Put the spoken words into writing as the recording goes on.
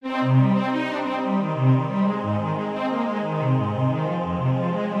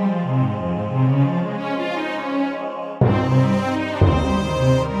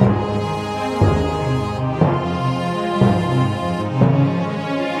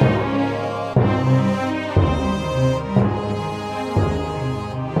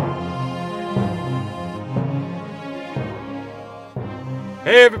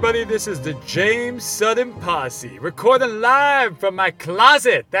Hey everybody, this is the James Sudden Posse, recording live from my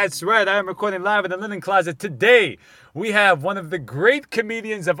closet. That's right, I am recording live in the linen closet. Today, we have one of the great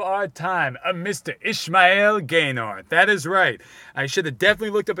comedians of our time, a Mr. Ishmael Gaynor. That is right. I should have definitely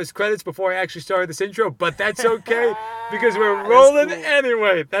looked up his credits before I actually started this intro, but that's okay, because we're rolling cool.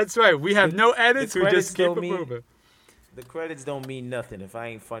 Anyway. That's right, we have no edits, we just keep it moving. The credits don't mean nothing. If I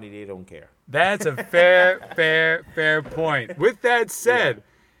ain't funny, they don't care. That's a fair point. With that said,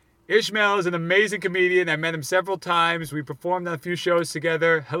 Ishmael is an amazing comedian. I met him several times. We performed on a few shows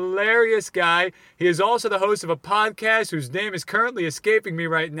together. Hilarious guy. He is also the host of a podcast whose name is currently escaping me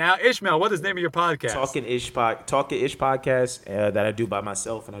right now. Ishmael, what is the name of your podcast? Talking Ish podcast that I do by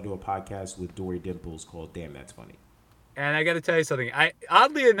myself, and I do a podcast with Dory Dimples called Damn That's Funny. And I got to tell you something.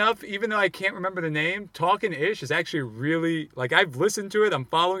 Oddly enough, even though I can't remember the name, Talking Ish is actually really, like, I've listened to it. I'm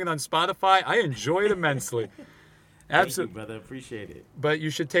following it on Spotify. I enjoy it immensely. Absolutely. Thank you, brother. Appreciate it. But you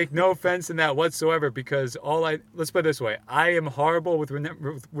should take no offense in that whatsoever, because let's put it this way. I am horrible with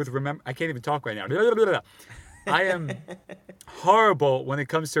remember. I can't even talk right now. I am horrible when it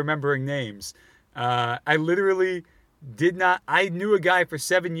comes to remembering names. I literally I knew a guy for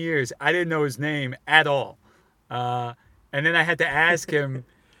 7 years. I didn't know his name at all. And then I had to ask him,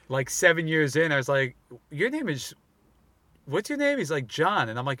 like 7 years in, I was like, what's your name? He's like, John.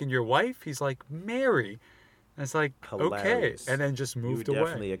 And I'm like, and your wife? He's like, Mary. And it's like, hilarious. Okay. And then just moved away. You're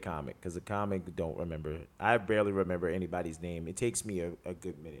definitely a comic, because a comic don't remember. I barely remember anybody's name. It takes me a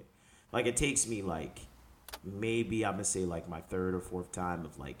good minute. Like, it takes me, like, maybe I'm going to say, like, my third or fourth time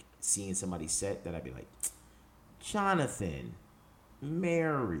of, like, seeing somebody's set that I'd be like, Jonathan,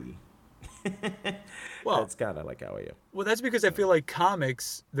 Mary. Well, that's kind of like how I am. Well, that's because I feel like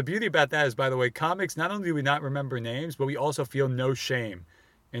comics, the beauty about that is, by the way, comics, not only do we not remember names, but we also feel no shame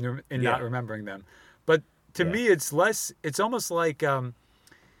in not remembering them. But to me, it's almost like I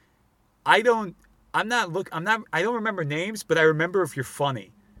don't remember names, but I remember if you're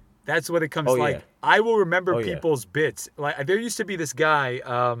funny. That's what it comes like. Yeah. I will remember people's bits. Like, there used to be this guy,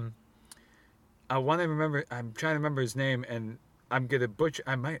 I'm trying to remember his name, and I'm gonna butcher.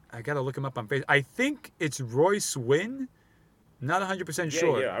 I gotta look him up on Facebook. I think it's Royce Wynn. Not 100%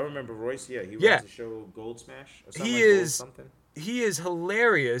 sure. Yeah, I remember Royce. Yeah, he runs the show Gold Smash. Or something He is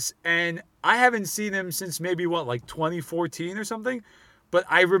hilarious, and I haven't seen him since maybe 2014 or something. But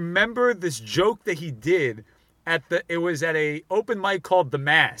I remember this joke that he did it was at a open mic called The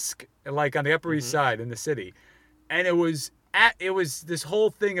Mask, like on the Upper East Side in the city, and it was this whole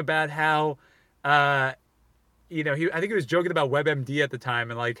thing about how. I think he was joking about WebMD at the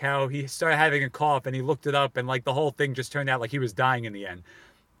time, and like how he started having a cough, and he looked it up, and like the whole thing just turned out like he was dying in the end.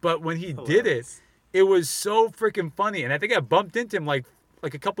 But when he did it, it was so freaking funny, and I think I bumped into him like a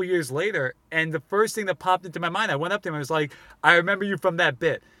couple years later, and the first thing that popped into my mind, I went up to him and was like, I remember you from that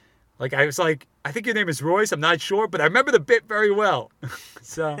bit. Like, I was like, I think your name is Royce, I'm not sure, but I remember the bit very well.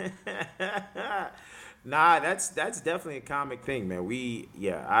 So... Nah, that's definitely a comic thing, man.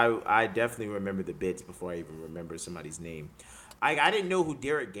 I definitely remember the bits before I even remember somebody's name. I didn't know who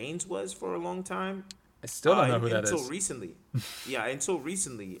Derek Gaines was for a long time. I still don't know who that is. Until recently. Until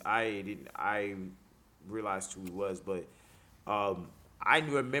recently, I realized who he was, but I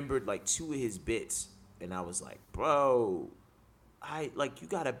remembered like two of his bits, and I was like, bro, you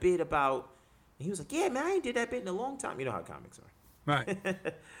got a bit about, and he was like, yeah, man, I ain't did that bit in a long time. You know how comics are. Right.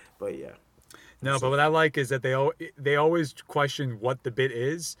 But yeah. No, but what I like is that they always question what the bit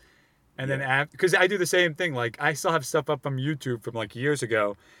is, and then because I do the same thing. Like, I still have stuff up from YouTube from like years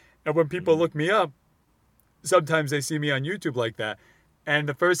ago, and when people look me up, sometimes they see me on YouTube like that, and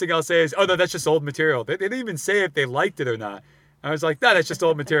the first thing I'll say is, "Oh no, that's just old material." They didn't even say if they liked it or not. I was like, "No, that's just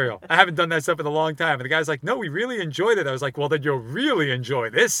old material. I haven't done that stuff in a long time." And the guy's like, "No, we really enjoyed it." I was like, "Well, then you'll really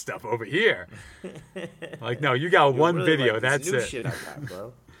enjoy this stuff over here." Like, no, you got one really video. Like that's new it. Shit I got,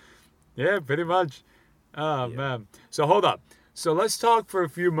 bro. Yeah, pretty much. Oh, man. So hold up. So let's talk for a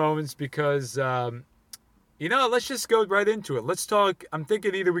few moments because, let's just go right into it. Let's talk. I'm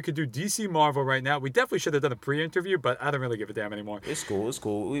thinking either we could do DC Marvel right now. We definitely should have done a pre-interview, but I don't really give a damn anymore. It's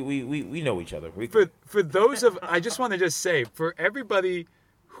cool. We know each other. For those I just want to just say, for everybody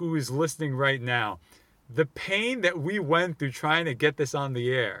who is listening right now, the pain that we went through trying to get this on the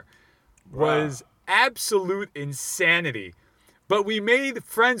air was absolute insanity. But we made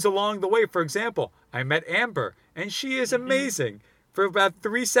friends along the way. For example, I met Amber, and she is amazing. For about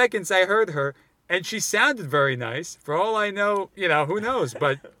 3 seconds, I heard her, and she sounded very nice. For all I know, who knows?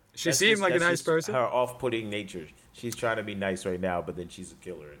 But she seemed like a nice person. Her off-putting nature. She's trying to be nice right now, but then she's a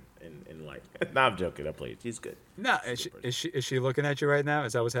killer in life. No, I'm joking. I played. She's good. No, is she looking at you right now?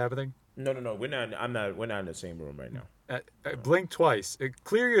 Is that what's happening? No. We're not in the same room right now. Blink twice.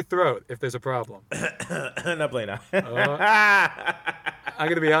 Clear your throat if there's a problem. Not playing now. I'm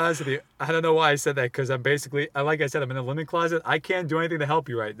gonna be honest with you. I don't know why I said that because I'm basically, like I said, I'm in a linen closet. I can't do anything to help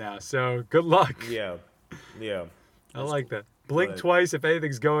you right now. So good luck. Yeah. I like that. Blink twice if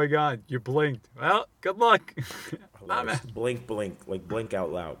anything's going on. You blinked. Well, good luck. Blink, like blink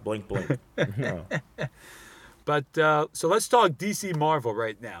out loud. Blink. No. But so let's talk DC Marvel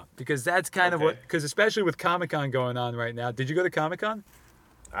right now because that's kind of what. Because especially with Comic-Con going on right now. Did you go to Comic-Con?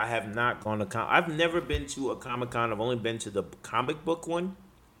 I have not gone to I've never been to a Comic-Con. I've only been to the comic book one.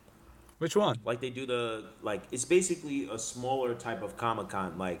 Which one? Like they do it's basically a smaller type of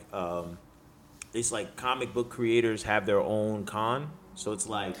Comic-Con. Like it's like comic book creators have their own con. So it's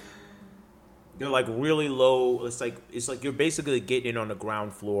like they're like really low. It's like you're basically getting in on the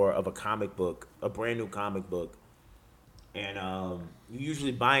ground floor of a comic book, a brand new comic book. And you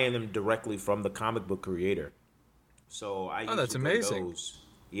usually buying them directly from the comic book creator. So that's amazing. Those.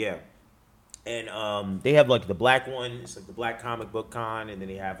 Yeah. And they have like the black one, it's like the Black Comic Book Con, and then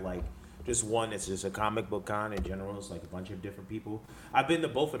they have like just one that's just a comic book con in general. It's like a bunch of different people. I've been to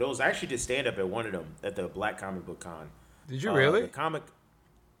both of those. I actually did stand up at one of them, at the Black Comic Book Con. Did you really?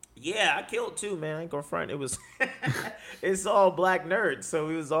 Yeah, I killed too, man. I ain't gonna front. It was it's all black nerds. So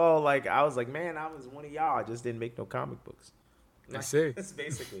it was all like I was like, man, I was one of y'all. I just didn't make no comic books. I see. That's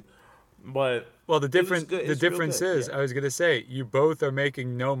basically. But the difference is, I was gonna say, you both are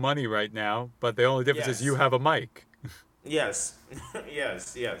making no money right now, but the only difference is you have a mic. Yes.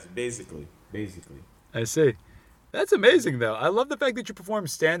 yes, basically. I see. That's amazing though. I love the fact that you perform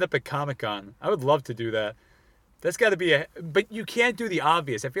stand up at Comic-Con. I would love to do that. That's got to be but you can't do the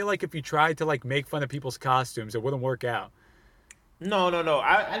obvious. I feel like if you tried to like make fun of people's costumes, it wouldn't work out. No.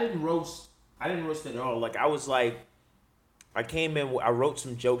 I didn't roast it at all. Like I was like, I came in, I wrote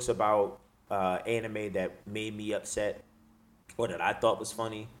some jokes about anime that made me upset or that I thought was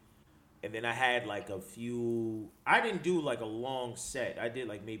funny. And then I had like a few, I didn't do like a long set. I did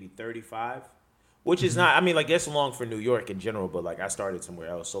like maybe 35, which is not, I mean, like that's long for New York in general, but like I started somewhere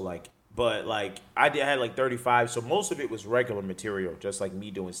else. So like, but like I had like 35. So most of it was regular material, just like me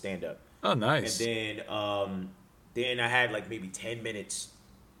doing stand up. Oh, nice. And then I had like maybe 10 minutes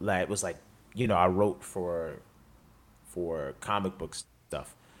that was like, I wrote for comic book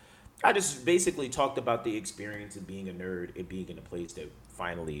stuff. I just basically talked about the experience of being a nerd and being in a place that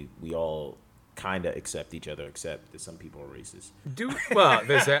finally we all kind of accept each other, except that some people are racist. There's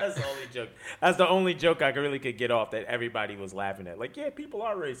that. That's the only joke. That's the only joke I really could get off that everybody was laughing at. Like, yeah, people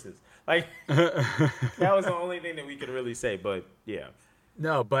are racist. Like, that was the only thing that we could really say. But yeah.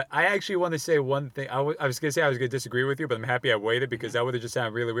 No, but I actually want to say one thing. I was going to say I was going to disagree with you, but I'm happy I waited because that would have just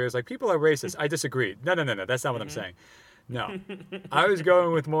sounded really weird. It's like, people are racist. I disagree. No. That's not what I'm saying. No. I was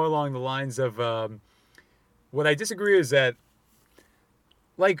going with more along the lines of what I disagree is that,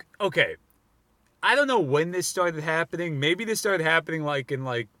 like, okay, I don't know when this started happening. Maybe this started happening like in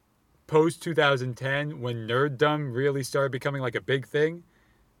like post 2010 when nerddom really started becoming like a big thing,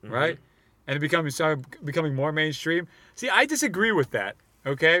 right? And it started becoming more mainstream. See, I disagree with that,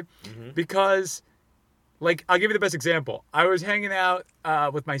 okay? Because, like, I'll give you the best example. I was hanging out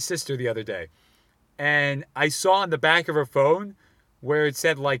with my sister the other day, and I saw on the back of her phone where it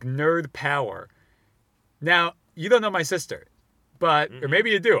said, like, nerd power. Now, you don't know my sister, but, or maybe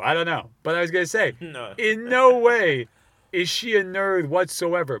you do, I don't know. But I was going to say, in no way is she a nerd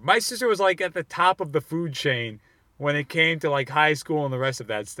whatsoever. My sister was, like, at the top of the food chain when it came to, like, high school and the rest of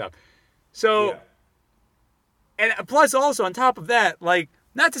that stuff. So, and plus also on top of that, like,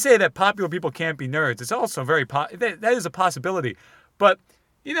 not to say that popular people can't be nerds. It's also very, that is a possibility. But,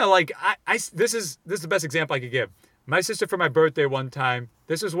 like, this is the best example I could give. My sister, for my birthday one time,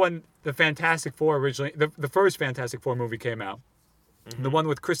 this is when the Fantastic Four originally, the first Fantastic Four movie came out. The one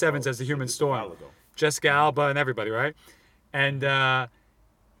with Chris Evans as the Human Storm. Jessica Alba and everybody, right? And I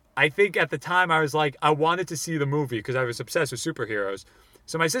think at the time I was like, I wanted to see the movie because I was obsessed with superheroes.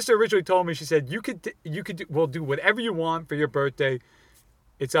 So my sister originally told me, she said, we'll do whatever you want for your birthday.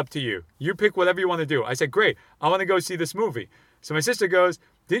 It's up to you. You pick whatever you want to do. I said, great. I want to go see this movie. So my sister goes,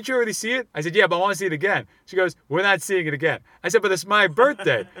 didn't you already see it? I said, yeah, but I want to see it again. She goes, we're not seeing it again. I said, but it's my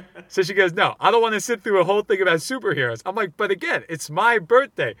birthday. So she goes, no, I don't want to sit through a whole thing about superheroes. I'm like, but again, it's my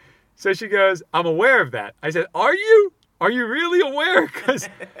birthday. So she goes, I'm aware of that. I said, are you? Are you really aware? Because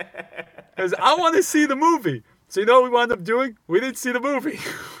I want to see the movie. So you know what we wound up doing? We didn't see the movie.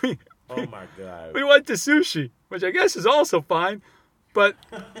 Oh my God. We went to sushi, which I guess is also fine. But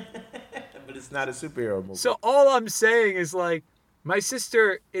but it's not a superhero movie. So all I'm saying is, like, my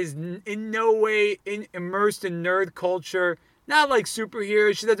sister is in no way immersed in nerd culture. not like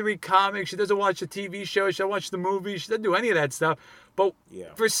superheroes. She doesn't read comics. She doesn't watch the TV show. She doesn't watch the movies. She doesn't do any of that stuff. But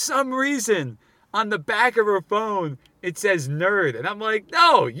for some reason, on the back of her phone, it says nerd. And I'm like,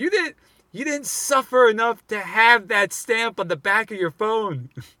 no, you didn't suffer enough to have that stamp on the back of your phone.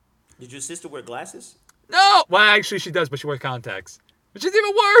 Did your sister wear glasses? No. Well, actually, she does, but she wears contacts. Which is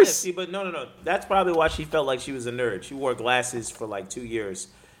even worse. Yeah, see, but no. That's probably why she felt like she was a nerd. She wore glasses for like 2 years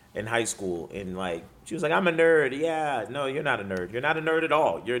in high school. And like, she was like, I'm a nerd. Yeah, no, you're not a nerd. You're not a nerd at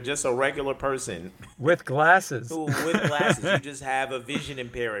all. You're just a regular person. With glasses. With glasses. You just have a vision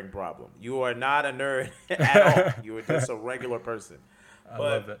impairing problem. You are not a nerd at all. You are just a regular person. I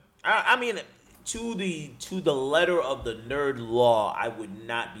love it. I mean, to the letter of the nerd law, I would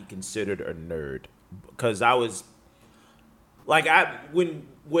not be considered a nerd. Because I was... Like, when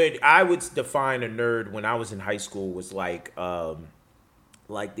I would define a nerd when I was in high school was like the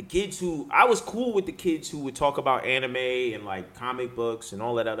kids who... I was cool with the kids who would talk about anime and, like, comic books and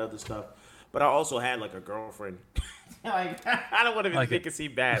all that other stuff. But I also had, like, a girlfriend. Like, I don't want to make it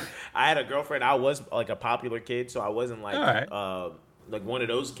seem bad. I had a girlfriend. I was, like, a popular kid, so I wasn't, like... like one of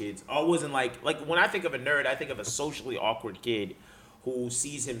those kids. I wasn't like when I think of a nerd, I think of a socially awkward kid who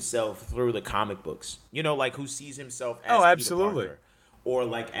sees himself through the comic books. You know, like who sees himself as absolutely. Peter Parker, or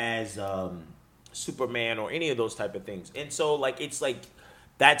like as Superman or any of those type of things. And so like it's like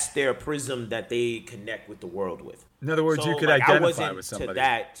that's their prism that they connect with the world with. In other words, you could identify with somebody.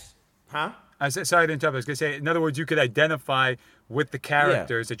 Sorry to interrupt. I was going to say, in other words, you could identify with the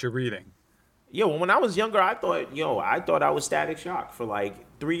characters that you're reading. Yo, when I was younger, I thought I was Static Shock for like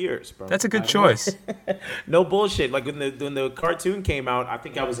 3 years, bro. That's a good choice. No bullshit. Like when the cartoon came out, I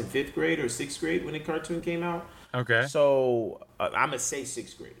think I was in 5th grade or 6th grade when the cartoon came out. Okay. So I'm gonna say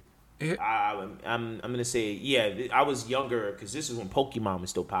 6th grade. I'm gonna say I was younger because this is when Pokemon was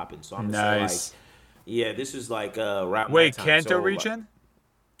still popping. So I'm gonna say like this is like around Wait, that time. Kanto region?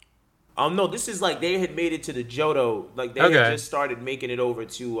 No, this is like they had made it to the Johto. Like they had just started making it over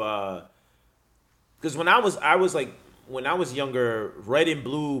to. Because when I was younger, Red and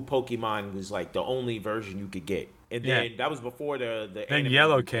Blue Pokemon was like the only version you could get, and then that was before the. Then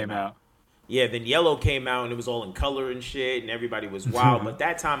Yellow came out. Yeah, then Yellow came out, and it was all in color and shit, and everybody was wild. But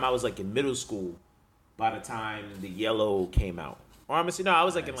that time I was like in middle school. By the time the Yellow came out, or I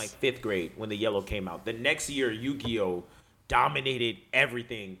was like in like 5th grade when the Yellow came out. The next year, Yu-Gi-Oh dominated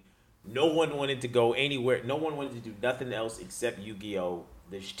everything. No one wanted to go anywhere. No one wanted to do nothing else except Yu-Gi-Oh.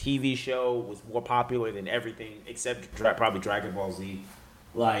 The TV show was more popular than everything except probably Dragon Ball Z.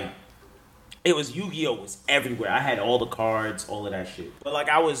 Like, it was Yu-Gi-Oh was everywhere. I had all the cards, all of that shit. But like,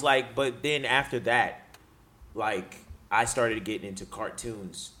 I was like, but then after that, like, I started getting into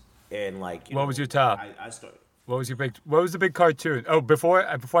cartoons and like. What was your top? I started. What was the big cartoon? Oh, before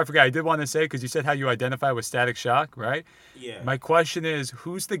I forget, I did want to say, because you said how you identify with Static Shock, right? Yeah. My question is,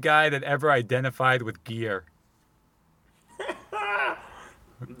 who's the guy that ever identified with Gear?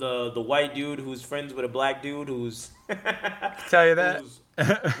 The white dude who's friends with a black dude who's tell you that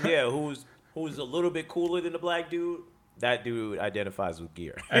who's a little bit cooler than the black dude. That dude identifies with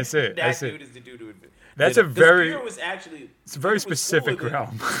Gear. That's it. That dude is the dude who. That's a very. Gear was actually. It's a very specific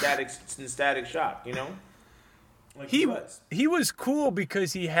realm. Static Shock, you know. Like he was cool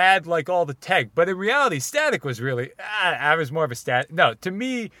because he had like all the tech, but in reality, Static was really. I was more of a Static. No, to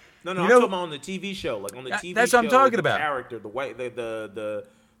me. No, I'm talking about on the TV show. Like on the TV show. That's what I'm talking about. The character, the white, the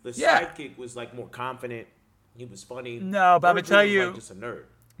sidekick was like more confident. He was funny. No, but I'm gonna tell you. Was like just a nerd.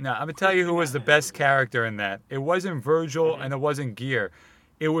 No, I'm gonna tell you who was the best character in that. It wasn't Virgil and it wasn't Gear.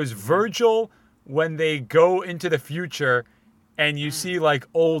 It was Virgil when they go into the future, and you see like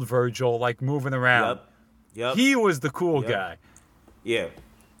old Virgil like moving around. Yep. He was the cool guy. Yeah.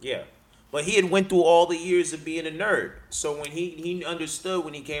 But he had went through all the years of being a nerd. So when he understood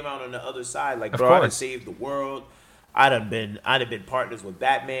when he came out on the other side, like, bro, I done saved the world. I'd have been partners with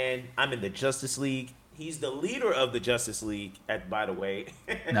Batman. I'm in the Justice League. He's the leader of the Justice League, by the way.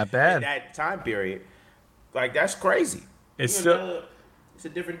 Not bad. In that time period. Like, that's crazy. It's a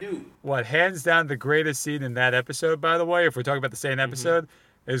different dude. What, hands down the greatest scene in that episode, by the way, if we're talking about the same episode,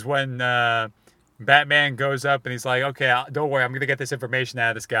 is when Batman goes up and he's like, okay, don't worry, I'm going to get this information out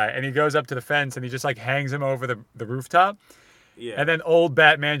of this guy. And he goes up to the fence and he just like hangs him over the rooftop. Yeah. And then old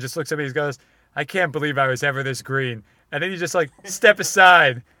Batman just looks at me and he goes, I can't believe I was ever this green. And then you just like step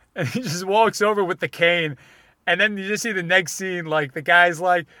aside and he just walks over with the cane. And then you just see the next scene, like the guy's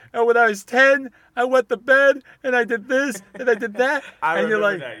like, oh, when I was 10, I wet the bed and I did this and I did that. And you're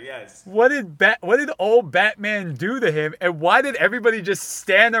like, that, yes. What did old Batman do to him? And why did everybody just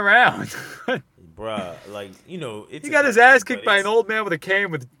stand around? Bruh, like, you know, he got his ass kicked by an old man with a cane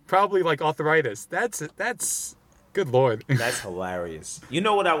with probably like arthritis. That's Good Lord. That's hilarious. You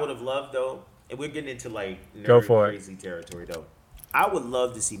know what I would have loved though? And we're getting into like Go nerd for it. crazy territory though. I would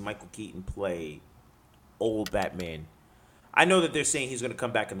love to see Michael Keaton play old Batman. I know that they're saying he's going to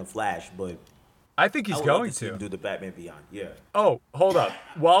come back in the Flash, but I think I he's would love going to see him to. do the Batman Beyond. Yeah. Oh, hold up.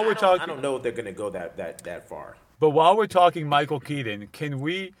 While we're I talking, don't know if they're going to go that far. but while we're talking Michael Keaton, can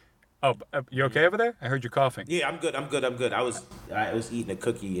we? Oh, you okay over there? I heard you coughing. Yeah, I'm good. I was eating a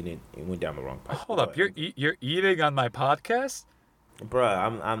cookie and it went down the wrong pipe. Hold up, you're eating on my podcast?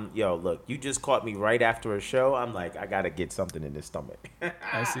 Bruh, yo, look, you just caught me right after a show. I'm like, I gotta get something in the stomach.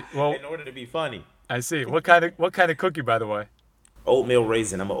 I see. Well, in order to be funny. I see. What kind of cookie, by the way? Oatmeal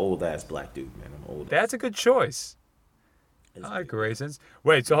raisin. I'm an old ass black dude, man. I'm old. That's a good choice. It's I like good. raisins.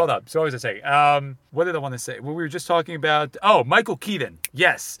 Wait, so hold up. So what was I saying? What did I want to say? Well, we were just talking about. Oh, Michael Keaton.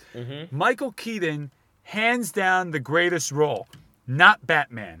 Yes, Michael Keaton, hands down the greatest role, not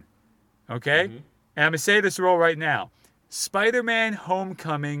Batman. Okay, and I'm gonna say this role right now. Spider-Man: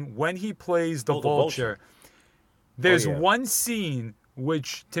 Homecoming, when he plays the Vulture. There's yeah. one scene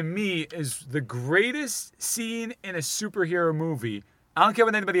which, to me, is the greatest scene in a superhero movie. I don't care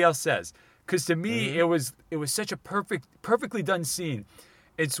what anybody else says, because to me, it was such a perfectly done scene.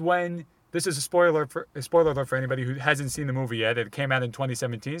 It's when this is a spoiler alert for anybody who hasn't seen the movie yet. It came out in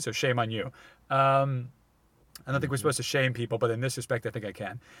 2017, so shame on you. I don't think we're supposed to shame people, but in this respect, I think I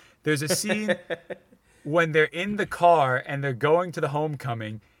can. There's a scene when they're in the car and they're going to the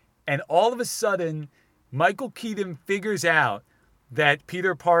homecoming, and all of a sudden, Michael Keaton figures out that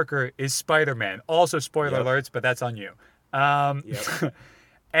Peter Parker is Spider-Man. Also, spoiler alerts, but that's on you. But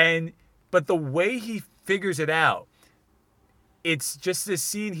the way he figures it out, it's just this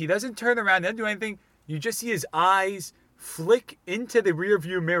scene. He doesn't turn around, doesn't do anything. You just see his eyes flick into the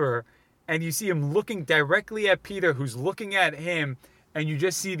rearview mirror, and you see him looking directly at Peter, who's looking at him, and you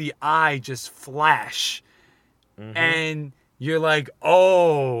just see the eye just flash. And you're like,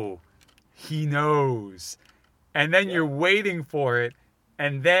 oh, he knows. And then you're waiting for it,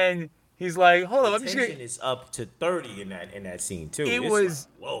 and then he's like, hold on, The let me just tension is up to 30 in that scene too. It It's was-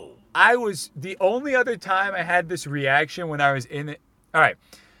 like, whoa. I was the only other time I had this reaction when I was in it. All right.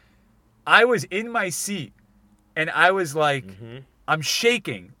 I was in my seat and I was like, I'm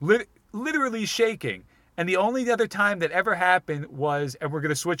shaking, literally shaking. And the only other time that ever happened was, and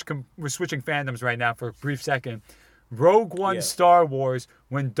we're switching fandoms right now for a brief second. Rogue One Star Wars,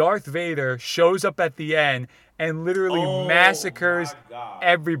 when Darth Vader shows up at the end and literally massacres my God.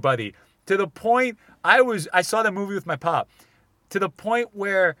 everybody. To the point, I saw that movie with my pop. To the point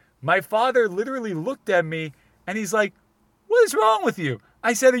where my father literally looked at me and he's like, what is wrong with you?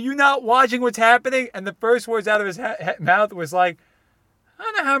 I said, are you not watching what's happening? And the first words out of his mouth was like, I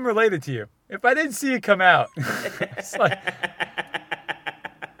don't know how I'm related to you. If I didn't see it come out. It's like,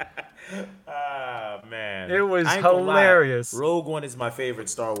 Man. It was I ain't gonna lie. hilarious. Rogue One is my favorite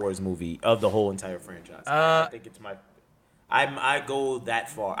Star Wars movie of the whole entire franchise. I think it's my. I go that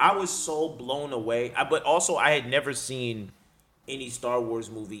far. I was so blown away. But also, I had never seen any Star Wars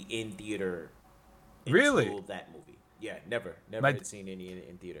movie in theater. Really? Until that movie. Yeah, never had seen any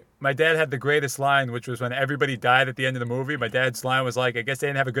in theater. My dad had the greatest line, which was when everybody died at the end of the movie. My dad's line was like, I guess they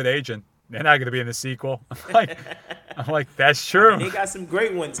didn't have a good agent. They're not going to be in the sequel. I'm like, that's true. They got some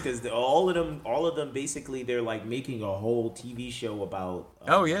great ones because all of them basically they're like making a whole TV show about.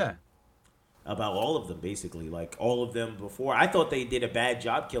 Oh yeah. About all of them, basically, like all of them before. I thought they did a bad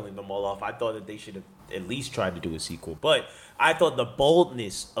job killing them all off. I thought that they should have at least tried to do a sequel. But I thought the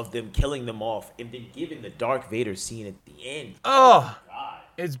boldness of them killing them off and then giving the Darth Vader scene at the end. Oh, God.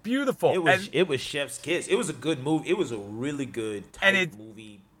 it's beautiful. It was Chef's Kiss. It was a good movie. It was a really good type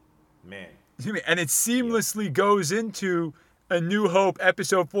movie, man. And it seamlessly goes into A New Hope,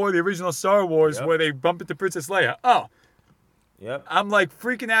 Episode 4, the original Star Wars, where they bump into Princess Leia. Oh. Yep. I'm like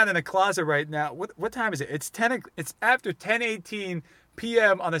freaking out in a closet right now. What time is it? It's after 10:18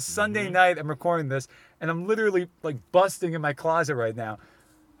 p.m. on a Sunday night. I'm recording this, and I'm literally like busting in my closet right now.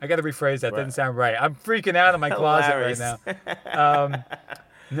 I got to rephrase that. Didn't sound right. I'm freaking out in my closet right now.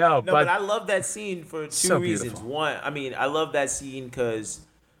 No, but I love that scene for two reasons. Beautiful. One, I mean, I love that scene because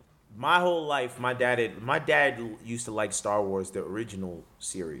my whole life, my dad used to like Star Wars, the original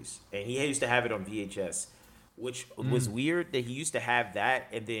series, and he used to have it on VHS. Which was weird that he used to have that,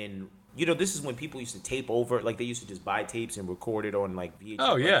 and then this is when people used to tape over, like they used to just buy tapes and record it on like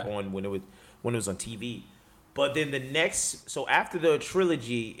VHS, on when it was on TV. But then so after the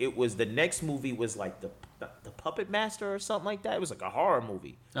trilogy, it was the next movie was like the Puppet Master or something like that. It was like a horror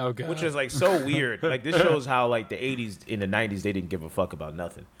movie, which was like so weird. Like this shows how like the 80s in the 90s they didn't give a fuck about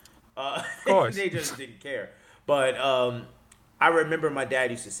nothing. Of course, they just didn't care. But I remember my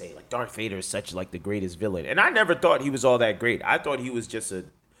dad used to say like Darth Vader is such like the greatest villain, and I never thought he was all that great. I thought he was just a.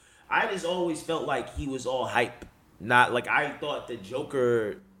 I just always felt like he was all hype, not like I thought the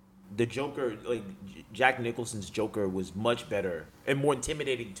Joker, like Jack Nicholson's Joker was much better and more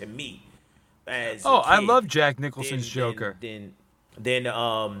intimidating to me. As Oh, a I kid love Jack Nicholson's than- Joker. Then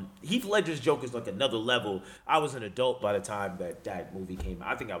Heath Ledger's Joker is like another level. I was an adult by the time that movie came out.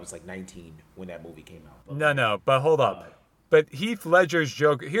 I think I was like 19 when that movie came out. But, No, but hold up. But Heath Ledger's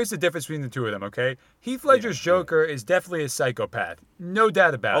Joker, here's the difference between the two of them, okay? Heath Ledger's Joker is definitely a psychopath. No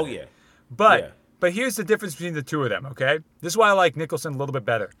doubt about it. Oh, yeah. But Yeah. but here's the difference between the two of them, okay? This is why I like Nicholson a little bit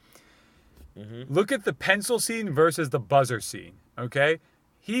better. Look at the pencil scene versus the buzzer scene, okay?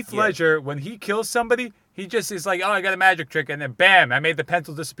 Heath Ledger, when he kills somebody, he just is like, oh, I got a magic trick, and then bam, I made the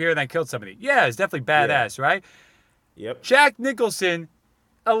pencil disappear and I killed somebody. Yeah, it's definitely badass, right? Yep. Jack Nicholson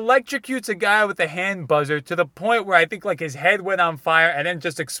electrocutes a guy with a hand buzzer to the point where I think like his head went on fire and then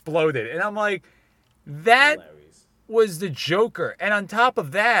just exploded. And I'm like, that Hilarious. was the Joker. And on top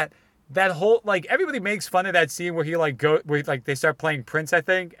of that, that whole like everybody makes fun of that scene where he like they start playing Prince, I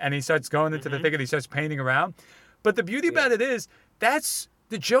think, and he starts going into the thing and he starts painting around. But the beauty about it is that's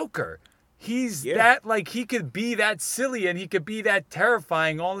the Joker. He's that like he could be that silly and he could be that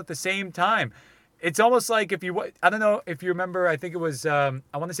terrifying all at the same time. It's almost like if you I don't know if you remember, I think it was I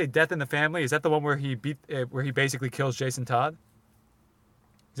want to say Death in the Family. Is that the one where he basically kills Jason Todd?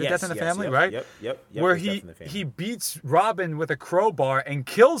 Is it Death in the Family, right? Yep. Where he beats Robin with a crowbar and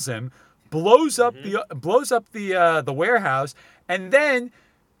kills him, blows up the warehouse, and then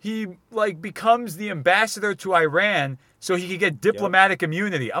he like becomes the ambassador to Iran so he could get diplomatic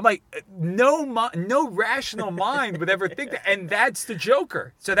immunity. I'm like, no rational mind would ever think that, and that's the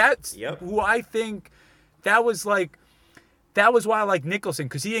Joker. So that's who I think. That was why I like Nicholson,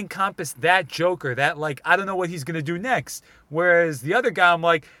 because he encompassed that Joker, that like, I don't know what he's going to do next. Whereas the other guy, I'm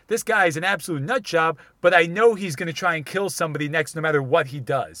like, this guy is an absolute nut job, but I know he's going to try and kill somebody next no matter what he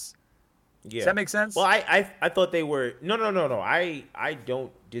does. Yeah. Does that make sense? Well, I thought they were no. I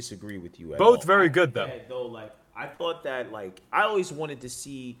don't disagree with you at Both all. very good though. Though, like I thought that like I always wanted to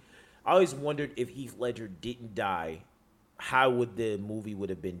see. I always wondered if Heath Ledger didn't die, how would the movie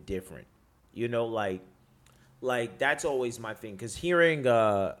would have been different? You know, like that's always my thing. Because hearing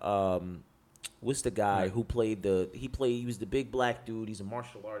what's the guy who played he was the big black dude. He's a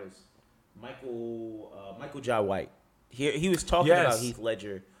martial artist, Michael Jai White. He was talking about Heath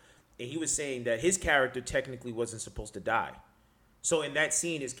Ledger. And he was saying that his character technically wasn't supposed to die. So in that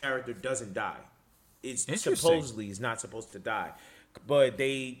scene, his character doesn't die. It's supposedly he's not supposed to die. But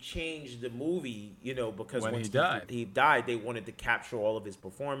they changed the movie, you know, because when once he died, they wanted to capture all of his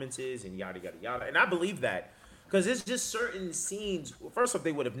performances and yada, yada, yada. And I believe that. Because it's just certain scenes. First off,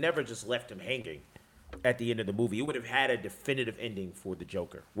 they would have never just left him hanging at the end of the movie. It would have had a definitive ending for the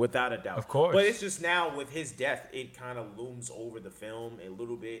Joker, without a doubt. Of course. But it's just now with his death, it kind of looms over the film a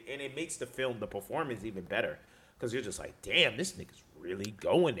little bit, and it makes the performance even better. Because you're just like, damn, this nigga's really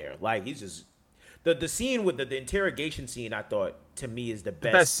going there. Like, he's just... The scene with the interrogation scene, I thought, to me, is the best.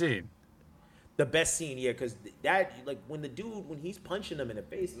 The best scene. The best scene, yeah, because that, like, when he's punching him in the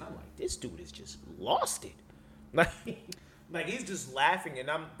face, and I'm like, this dude has just lost it. Like he's just laughing, and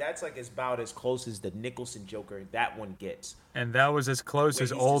that's like about as close as the Nicholson Joker that one gets. And that was as close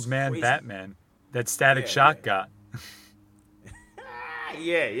as Old Man crazy. Batman that Static Shock got.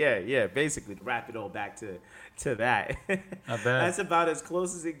 Yeah. Basically, to wrap it all back to that. I bet. That's about as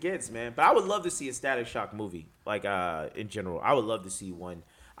close as it gets, man. But I would love to see a Static Shock movie, like in general. I would love to see one.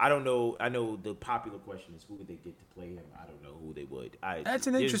 I don't know. I know the popular question is who would they get to play him. I don't know who they would. That's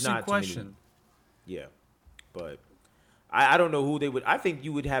an interesting question. Yeah, but. I don't know who they would. I think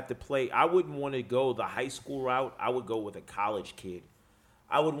you would have to play. I wouldn't want to go the high school route. I would go with a college kid.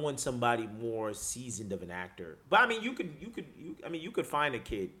 I would want somebody more seasoned of an actor. But I mean, you could find a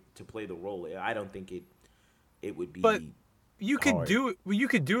kid to play the role. I don't think it would be. But you could do it. You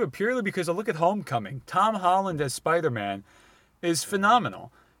could do it purely because look at Homecoming. Tom Holland as Spider-Man is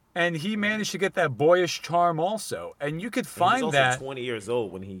phenomenal. And he managed to get that boyish charm also. And you could find he was also that 20 years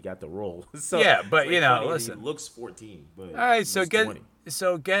old when he got the role. So yeah, but like you know, funny, listen. He looks 14, but all right, so get 20.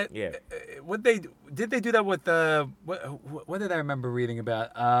 Yeah. Did they do that with what did I remember reading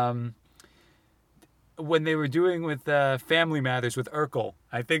about? When they were doing with Family Matters with Urkel.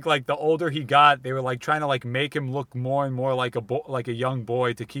 I think like the older he got, they were like trying to like make him look more and more like a young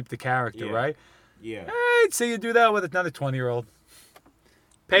boy to keep the character, right? Yeah. All right, so you do that with another 20-year-old.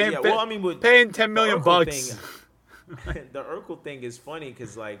 Paying $10 million bucks. The Urkel thing is funny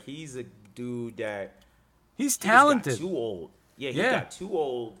because like he's a dude that he's talented. Got too old. Yeah, he got too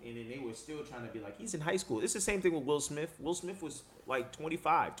old, and then they were still trying to be like, he's in high school. It's the same thing with Will Smith. Will Smith was like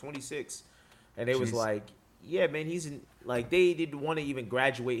 25, 26, and they was like, yeah, man, he's in, like, they didn't want to even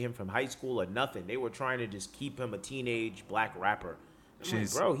graduate him from high school or nothing. They were trying to just keep him a teenage black rapper.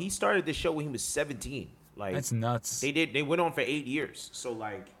 Like, bro, he started the show when he was 17. Like, that's nuts. They went on for 8 years. So,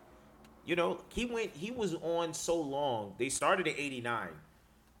 like, you know, he was on so long. They started in 89.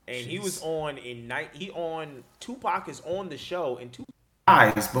 And he was on Tupac is on the show in 2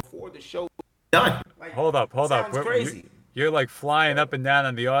 eyes before the show was done. Like, hold up. Crazy. You're like flying up and down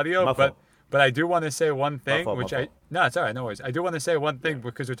on the audio, but I do want to say one thing, no, it's all right, no worries. I do want to say one thing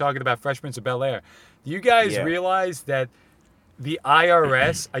because we're talking about Fresh Prince of Bel-Air. Do you guys realize that the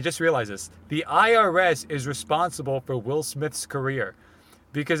IRS, I just realized this, the IRS is responsible for Will Smith's career?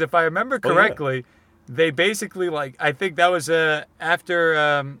 Because if I remember correctly, they basically, like, I think that was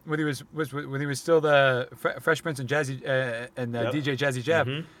after when he was still the Fresh Prince and Jazzy DJ Jazzy Jeff,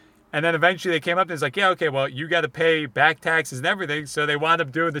 and then eventually they came up and it's like, yeah, okay, well, you got to pay back taxes and everything, so they wound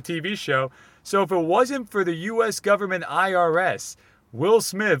up doing the TV show. So if it wasn't for the U.S. government IRS, Will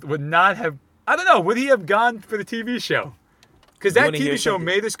Smith would not have, I don't know, would he have gone for the TV show? Because that TV show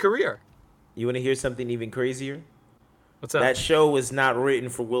made his career. You want to hear something even crazier? What's up? That show was not written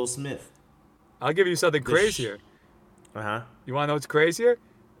for Will Smith. I'll give you something crazier. You want to know what's crazier?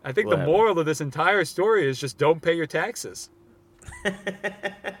 I think the moral of this entire story is just don't pay your taxes.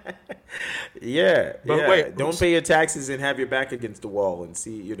 Wait, don't pay your taxes and have your back against the wall and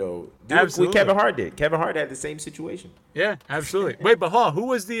see, you know. What Kevin Hart did. Kevin Hart had the same situation. Yeah, absolutely. Wait, but who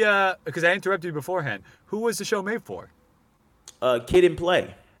was the, because I interrupted you beforehand, who was the show made for? Kid and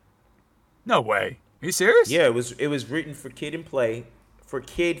Play. No way. Are you serious? Yeah, it was written for Kid and Play, for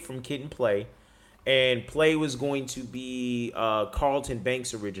Kid from Kid and Play. And Play was going to be Carlton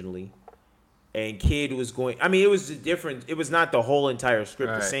Banks originally. And Kid was going... I mean, it was different. It was not the whole entire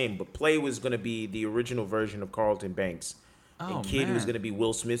script the same. But Play was going to be the original version of Carlton Banks. And Kid was going to be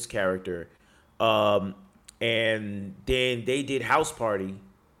Will Smith's character. And then they did House Party.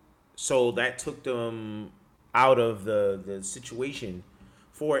 So that took them out of the situation.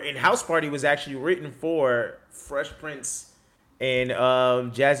 And House Party was actually written for Fresh Prince and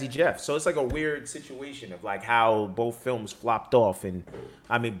Jazzy Jeff. So it's like a weird situation of like how both films flopped off. And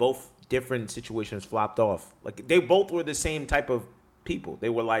I mean, both different situations flopped off. Like they both were the same type of people. They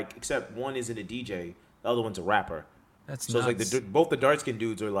were like, except one isn't a DJ, the other one's a rapper. That's so nuts. It's like both the dark skinned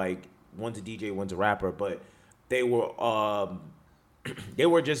dudes are like, one's a DJ, one's a rapper, but they were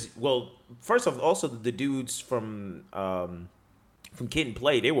just, well, first off, also the dudes from Kid and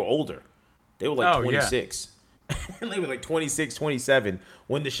Play, they were older. They were like 26. They were like 26, 27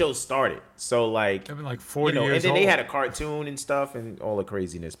 when the show started. So like, they've been like 40 years and then old. they had a cartoon and stuff and all the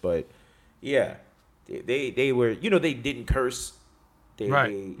craziness. But yeah, they were, they didn't curse.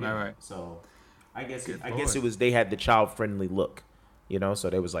 Right. So I guess it was, they had the child friendly look, so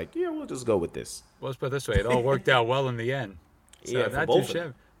they was like, yeah, we'll just go with this. Well, let's put it this way. It all worked out well in the end. So for both of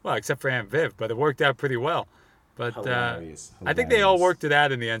them. Well, except for Aunt Viv, but it worked out pretty well. But Hilarious. I think they all worked it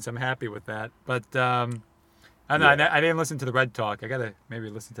out in the end, so I'm happy with that. But I don't know. I didn't listen to the Red Talk. I gotta maybe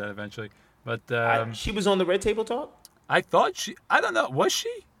listen to that eventually. But she was on the Red Table Talk? I thought she. I don't know. Was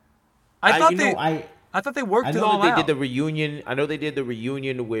she? I thought they worked it all out. I know they did the reunion. I know they did the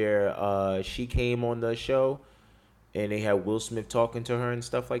reunion where she came on the show, and they had Will Smith talking to her and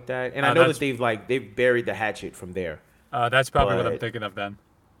stuff like that. And I know that they've buried the hatchet from there. That's probably what I'm thinking of then.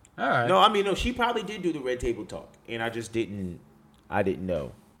 All right. No, I mean, no, she probably did do the Red Table Talk, and I just didn't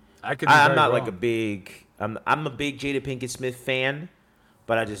know. I'm not wrong. like a big Jada Pinkett Smith fan,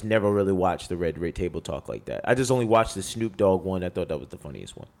 but I just never really watched the Red Table Talk like that. I just only watched the Snoop Dogg one. I thought that was the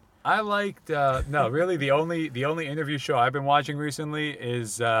funniest one. I liked really the only interview show I've been watching recently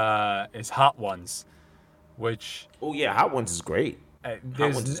is Hot Ones, which Hot Ones is great. Hot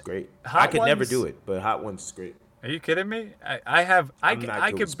Ones is great. I could never do it, but Hot Ones is great. Are you kidding me?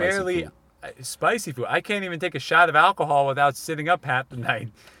 I could barely spicy food. I can't even take a shot of alcohol without sitting up half the night.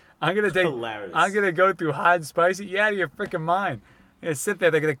 Hilarious. I'm gonna go through hot and spicy. You out of your freaking mind. I'm gonna sit there.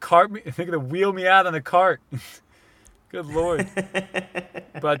 They're gonna cart me. They're gonna wheel me out on a cart. Good Lord.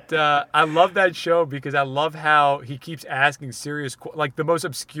 But I love that show because I love how he keeps asking serious, like the most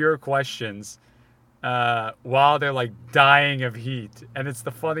obscure questions while they're like dying of heat. And it's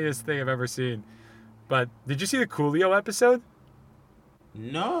the funniest thing I've ever seen. But did you see the Coolio episode?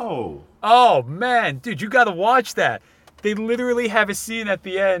 No. Oh, man. Dude, you got to watch that. They literally have a scene at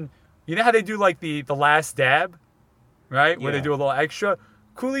the end. You know how they do like the last dab? Right? Where they do a little extra?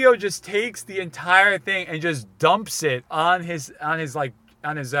 Coolio just takes the entire thing and just dumps it on his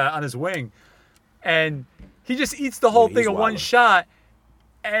wing, and He just eats the whole thing in one wildin'. shot,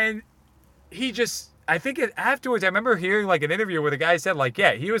 and he just. I think afterwards, I remember hearing like an interview where the guy said like,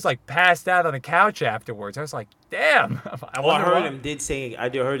 yeah, he was like passed out on the couch afterwards. I was like, damn. I heard him did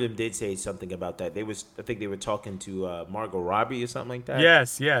say something about that. I think they were talking to Margot Robbie or something like that.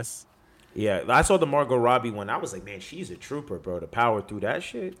 Yes. Yeah, I saw the Margot Robbie one. I was like, man, she's a trooper, bro. To power through that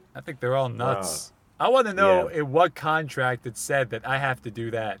shit. I think they're all nuts. I want to know in what contract it said that I have to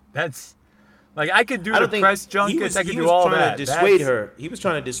do that. That's like I could do the press junkets. I could do all that. He was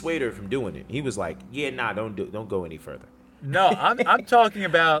trying to dissuade her from doing it. He was like, yeah, nah, don't go any further. No, I'm talking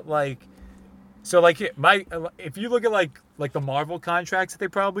about like, so like if you look at like the Marvel contracts that they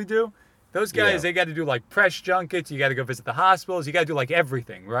probably do, those guys they got to do like press junkets. You got to go visit the hospitals. You got to do like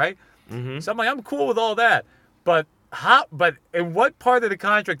everything, right? Mm-hmm. So I'm like, I'm cool with all that, but in what part of the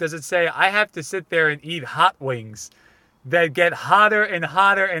contract does it say I have to sit there and eat hot wings that get hotter and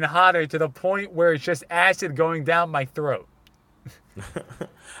hotter and hotter to the point where it's just acid going down my throat?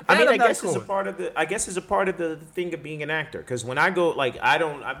 I mean, I guess it's a part of the thing of being an actor. Because when I go, like,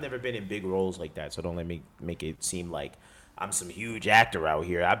 I've never been in big roles like that, so don't let me make it seem like I'm some huge actor out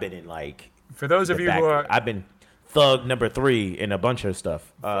here. I've been in like, for those of you who are, I've been thug number 3 in a bunch of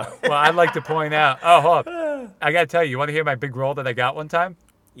stuff. Well, I'd like to point out. Oh, hold on. I gotta tell you, you want to hear my big role that I got one time?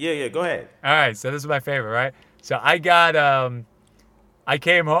 Yeah, go ahead. All right, so this is my favorite, right? So I got, I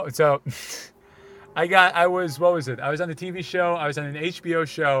came home. So I was on a TV show. I was on an HBO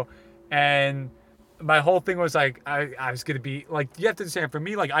show, and my whole thing was like, I was gonna be like, you have to understand, for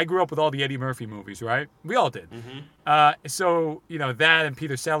me, like I grew up with all the Eddie Murphy movies, right? We all did. Mm-hmm. So that and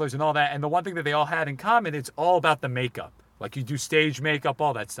Peter Sellers and all that, and the one thing that they all had in common, it's all about the makeup. Like you do stage makeup,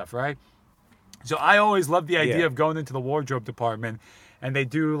 all that stuff, right? So I always loved the idea of going into the wardrobe department, and they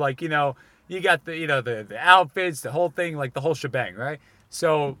do like, you got the outfits, the whole thing, like the whole shebang, right?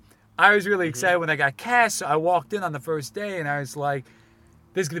 So I was really excited when I got cast. So I walked in on the first day, and I was like,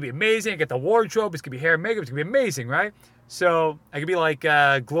 this is going to be amazing. I get the wardrobe. It's going to be hair and makeup. It's going to be amazing, right? So I could be like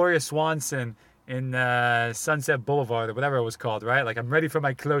Gloria Swanson in Sunset Boulevard or whatever it was called, right? Like, I'm ready for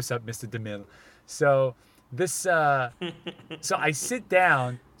my close-up, Mr. DeMille. So so I sit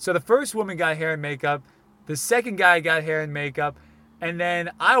down. So the first woman got hair and makeup. The second guy got hair and makeup. And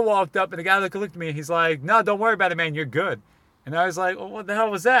then I walked up, and the guy looked at me. He's like, no, don't worry about it, man. You're good. And I was like, well, what the hell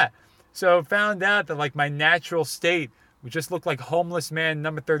was that? So found out that, like, my natural state would just look like homeless man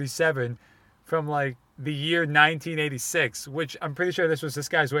number 37 from, like, the year 1986, which I'm pretty sure this was this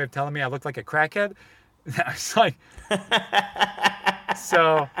guy's way of telling me I looked like a crackhead. I was like,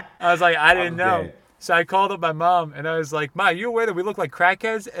 so I was like, I didn't know. Dead. So I called up my mom, and I was like, Ma, you aware that we look like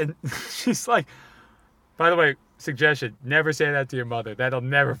crackheads? And she's like, by the way, suggestion, never say that to your mother. That'll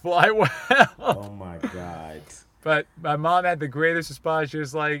never fly well. Oh, my God. But my mom had the greatest response. She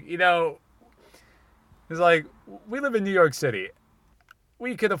was like, it's like, we live in New York City.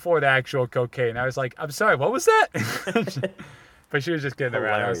 We could afford actual cocaine. I was like, I'm sorry, what was that? But she was just kidding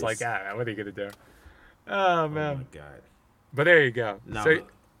around. I was like, what are you going to do? Oh, man. Oh, my God. But there you go. No, so,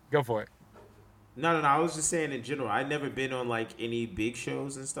 go for it. No. I was just saying in general, I've never been on, like, any big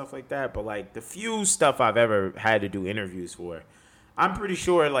shows and stuff like that. But, like, the few stuff I've ever had to do interviews for, I'm pretty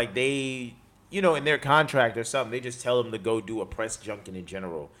sure, like, they, in their contract or something, they just tell them to go do a press junket in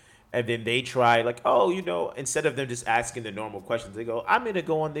general. And then they try, like, instead of them just asking the normal questions, they go, I'm going to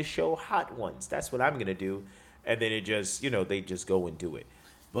go on this show, Hot Ones. That's what I'm going to do. And then it just, they just go and do it.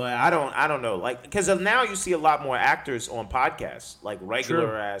 But I don't know. Like, because now you see a lot more actors on podcasts, like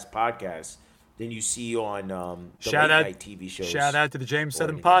regular-ass podcasts, than you see on the late-night TV shows. Shout out to the James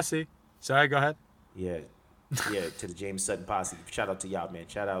Sutton Posse. Sorry, go ahead. Yeah, to the James Sutton Posse. Shout out to y'all, man.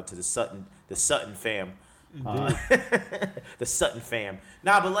 Shout out to the Sutton fam. The Sutton fam.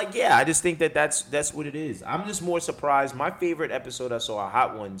 Nah, but like, I just think that's what it is. I'm just more surprised. My favorite episode I saw of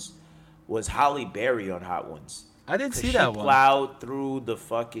Hot Ones was Holly Berry on Hot Ones. I didn't see that one. She plowed through the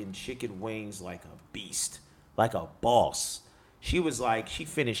fucking chicken wings like a beast, like a boss. She was like, she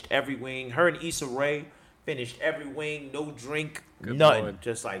finished every wing. Her and Issa Rae finished every wing, no drink, Good nothing. Lord.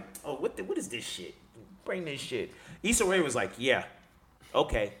 Just like, what is this shit? Bring this shit. Issa Rae was like, yeah,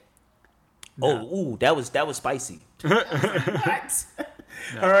 okay. No. Oh, that was spicy. What?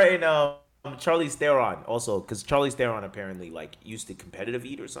 No. All right, and Charlize Theron also, because Charlize Theron apparently like used to competitive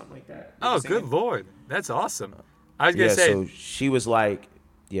eat or something like that. Oh, good Lord, that's awesome. I was gonna say, so she was like,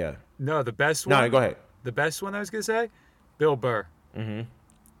 No, the best one. No, go ahead. The best one I was gonna say, Bill Burr. Mm-hmm.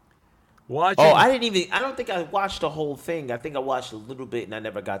 Watching. Oh, I don't think I watched the whole thing. I think I watched a little bit and I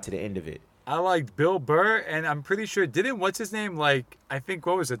never got to the end of it. I liked Bill Burr, and I'm pretty sure what's his name? Like, I think,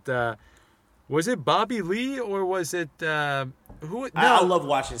 what was it? Was it Bobby Lee or was it Who? No, I love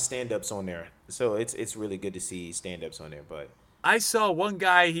watching stand-ups on there. So it's really good to see stand-ups on there. But I saw one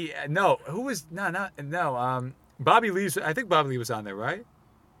guy. Who was no. Bobby Lee. I think Bobby Lee was on there, right? I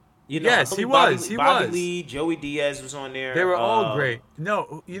Yes, he believe was. He Bobby was. Lee, Joey Diaz was on there. They were all great.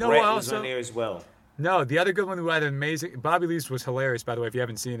 No, you know who Brett also was on there as well. No, the other good one who had an amazing Bobby Lee's was hilarious, by the way, if you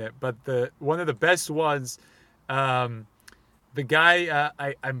haven't seen it. But the one of the best ones, the guy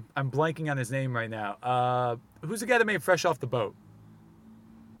I'm blanking on his name right now. Who's the guy that made Fresh Off the Boat?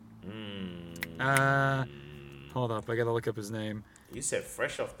 Hold up, I gotta look up his name. You said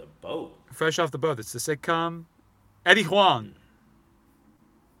Fresh Off the Boat. Fresh Off the Boat. It's the sitcom. Eddie Huang.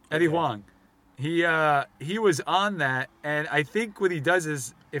 Eddie Huang. He was on that, and I think what he does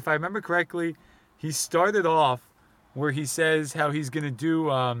is, if I remember correctly, he started off where he says how he's gonna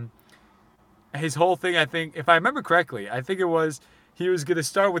do his whole thing. I think, if I remember correctly, I think it was he was gonna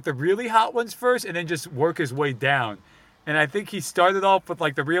start with the really hot ones first, and then just work his way down. And I think he started off with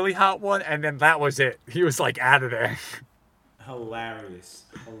like the really hot one, and then that was it. He was like out of there. Hilarious.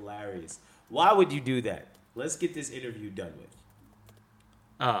 Why would you do that? Let's get this interview done with.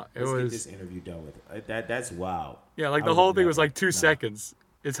 Let's get this interview done with. That's wild. Yeah, like the whole thing was like 2 seconds.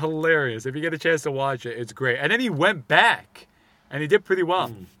 It's hilarious. If you get a chance to watch it, it's great. And then he went back, and he did pretty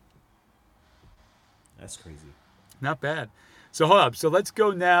well. That's crazy. Not bad. So hold up. So let's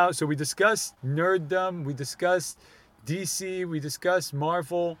go now. So we discussed nerddom. We discussed DC. We discussed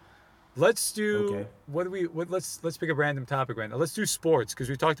Marvel. Let's do let's pick a random topic right now. Let's do sports because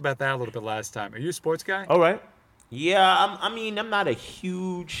we talked about that a little bit last time. Are you a sports guy? All right. Yeah, I'm not a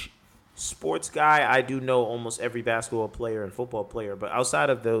huge sports guy. I do know almost every basketball player and football player, but outside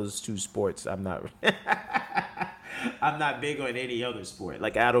of those two sports, I'm not I'm not big on any other sport.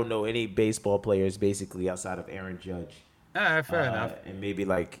 Like I don't know any baseball players basically outside of Aaron Judge. Fair enough. And maybe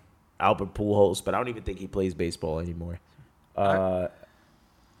like Albert Pujols, but I don't even think he plays baseball anymore.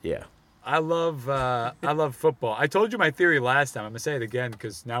 Yeah. I love football. I told you my theory last time. I'm gonna say it again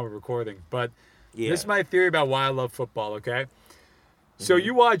because now we're recording. But this is my theory about why I love football. Okay. So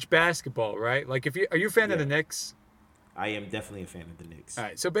you watch basketball, right? Like, are you a fan of the Knicks? I am definitely a fan of the Knicks. All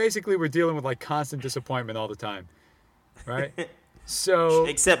right. So basically, we're dealing with like constant disappointment all the time, right? So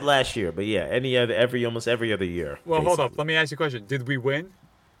except last year, but yeah, almost every other year. Well, hold up. Let me ask you a question. Did we win?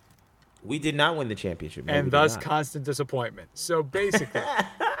 We did not win the championship, and thus constant disappointment. So basically.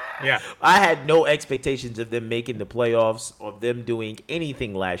 Yeah, I had no expectations of them making the playoffs or them doing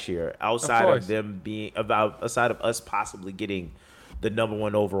anything last year outside of us possibly getting the number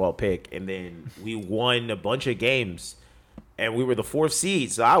 1 overall pick, and then we won a bunch of games, and we were the 4th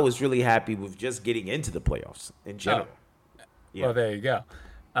seed. So I was really happy with just getting into the playoffs in general. Yeah. Well, there you go.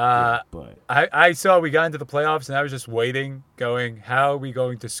 But I saw we got into the playoffs, and I was just waiting, going, how are we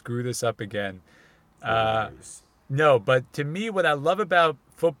going to screw this up again? No, but to me, what I love about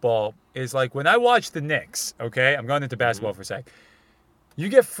football is like when I watch the Knicks, okay? I'm going into basketball for a sec. You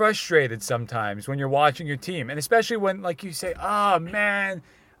get frustrated sometimes when you're watching your team. And especially when, like, you say, oh, man,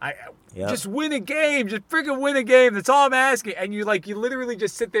 just win a game. Just freaking win a game. That's all I'm asking. And you literally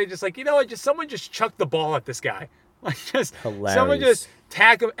just sit there just like, you know what? Someone just chuck the ball at this guy. Like, just hilarious. Someone just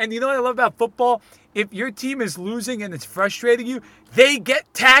tackle him. And you know what I love about football? If your team is losing and it's frustrating you, they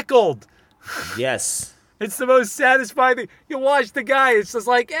get tackled. Yes. It's the most satisfying thing. You watch the guy. It's just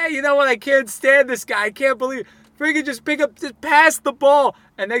like, hey, you know what? I can't stand this guy. I can't believe it. Freaking just pass the ball.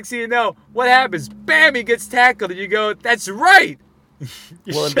 And next thing you know, what happens? Bam, he gets tackled. And you go, that's right.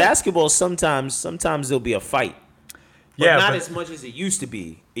 Well, in basketball, sometimes there'll be a fight. But not as much as it used to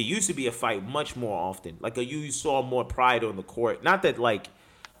be. It used to be a fight much more often. Like, you saw more pride on the court. Not that, like,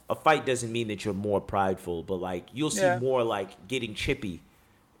 a fight doesn't mean that you're more prideful. But, like, you'll see more, like, getting chippy.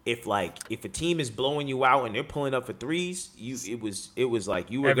 If a team is blowing you out and they're pulling up for threes, it was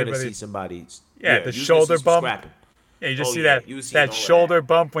like you were gonna see somebody. The shoulder bump. Yeah, you just see that shoulder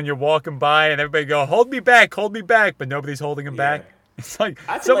bump when you're walking by, and everybody go, "Hold me back, but nobody's holding him back. It's like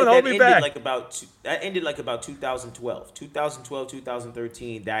someone hold me back. That ended like about 2012,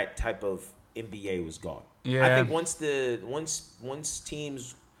 2013. That type of NBA was gone. Yeah, I think once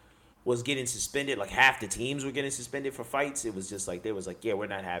teams was getting suspended, like half the teams were getting suspended for fights. It was just like we're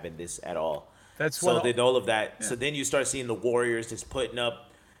not having this at all. Then all of that. Yeah. So then you start seeing the Warriors just putting up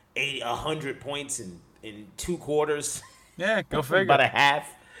 100 points in 2 quarters. Yeah, go figure. About a half,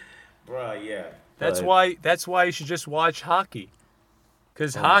 bro. Yeah. That's why you should just watch hockey,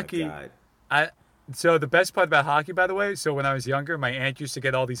 because hockey. So the best part about hockey, by the way. So when I was younger, my aunt used to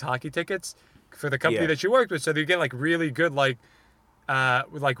get all these hockey tickets for the company that she worked with. So they get like really good right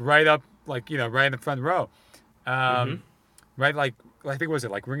up, right in the front row, right, like I think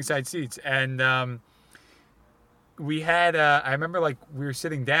like ringside seats. And we had I remember like we were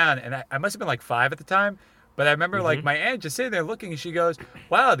sitting down, and I must have been like 5 at the time, but I remember like my aunt just sitting there looking, and she goes,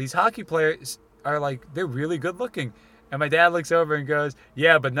 "Wow, these hockey players are like they're really good looking." And my dad looks over and goes,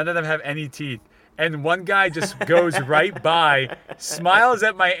 "Yeah, but none of them have any teeth." And one guy just goes right by, smiles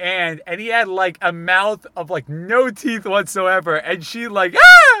at my aunt, and he had like a mouth of like no teeth whatsoever, and she like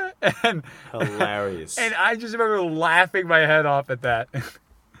and hilarious. And I just remember laughing my head off at that.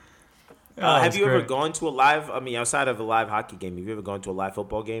 Have you ever gone to a live? I mean, outside of a live hockey game, have you ever gone to a live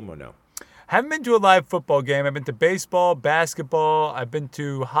football game or no? Haven't been to a live football game. I've been to baseball, basketball. I've been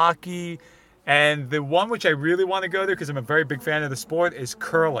to hockey, and the one which I really want to go to because I'm a very big fan of the sport is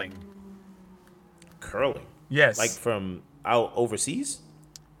curling. Curling? Yes. Like from out overseas?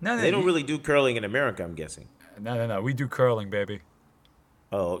 No, they don't really do curling in America, I'm guessing. No. We do curling, baby.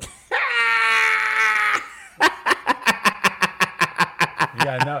 Oh.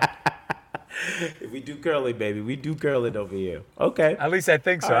 Yeah, no. If we do curling, baby, we do curling over here. Okay. At least I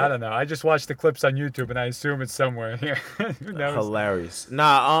think so. All right. I don't know. I just watched the clips on YouTube, and I assume it's somewhere here. Who knows? Hilarious.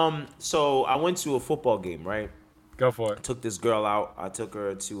 Nah, so I went to a football game, right? Go for it. I took this girl out. I took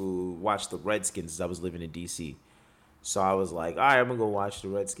her to watch the Redskins as I was living in D.C. So I was like, all right, I'm going to go watch the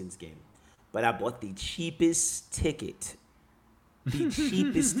Redskins game. But I bought the cheapest ticket. The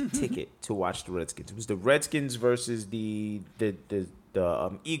cheapest ticket to watch the Redskins. It was the Redskins versus the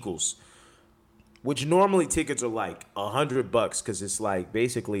Eagles, which normally tickets are like $100 because it's like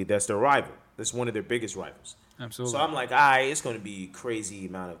basically that's their rival. That's one of their biggest rivals. Absolutely. So I'm like, all right, it's going to be a crazy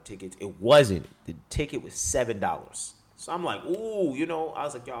amount of tickets. It wasn't. The ticket was $7. So I'm like, ooh, I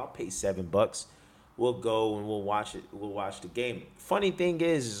was like, yo, I'll pay $7. We'll go and we'll watch it. We'll watch the game. Funny thing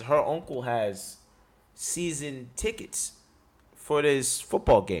is her uncle has season tickets for this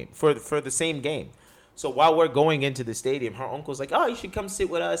football game, for the same game. So while we're going into the stadium, her uncle's like, oh, you should come sit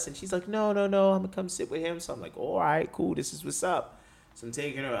with us. And she's like, no, I'm going to come sit with him. So I'm like, all right, cool. This is what's up. So I'm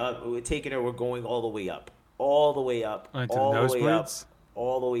taking her up. We're going all the way up. All the way up. Into all the the way up. nosebleeds?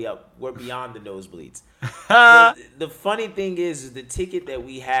 All the way up. We're beyond the nosebleeds. The funny thing is the ticket that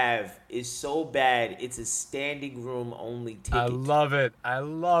we have is so bad, it's a standing room only ticket. I love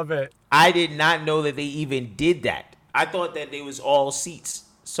it. I did not know that they even did that. I thought that they was all seats.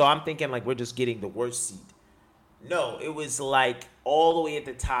 So I'm thinking like we're just getting the worst seat. No, it was like all the way at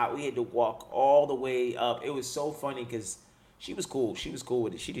the top. We had to walk all the way up. It was so funny because she was cool. She was cool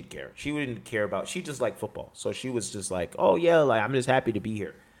with it. She didn't care. She just liked football. So she was just like, oh, yeah, like I'm just happy to be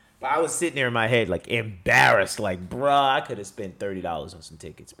here. But I was sitting there in my head like embarrassed. Like, bruh, I could have spent $30 on some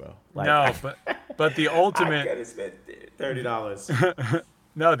tickets, bro. Like, no, but the ultimate. I could have spent $30.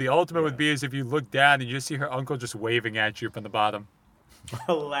 No, the ultimate would be is if you look down and you just see her uncle just waving at you from the bottom.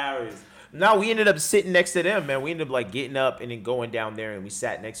 Hilarious. No, we ended up sitting next to them, man. We ended up like getting up and then going down there and we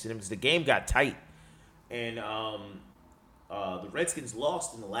sat next to them because the game got tight. And the Redskins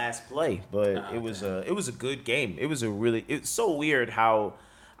lost in the last play, but it was a good game. It's so weird how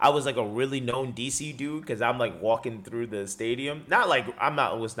I was like a really known DC dude because I'm like walking through the stadium. Not like I'm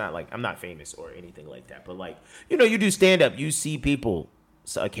not famous or anything like that, but like you do stand up, you see people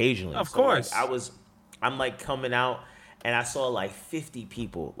occasionally. Of course. Like, I'm like coming out and I saw like 50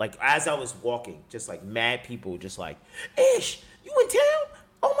 people like as I was walking, just like mad people, just like, Ish, you in town?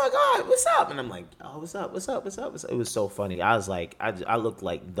 Oh my God, what's up? And I'm like, oh, what's up? It was so funny. I was like, I looked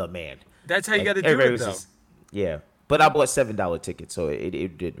like the man. That's how you got to do it, though. Yeah. But I bought $7 tickets, so it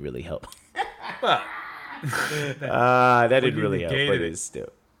didn't really help. Well, that didn't really help, but it's still.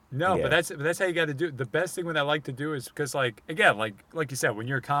 No, yeah. but that's how you got to do it. The best thing what I like to do is because, like, again, like you said, when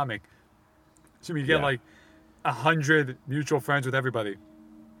you're a comic, so you get like 100 mutual friends with everybody.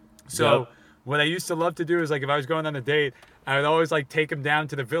 So what I used to love to do is like if I was going on a date, I would always like take them down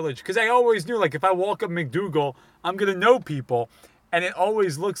to the village because I always knew like if I walk up McDougal, I'm gonna know people, and it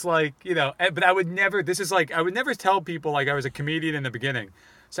always looks like But I would never. I would never tell people like I was a comedian in the beginning.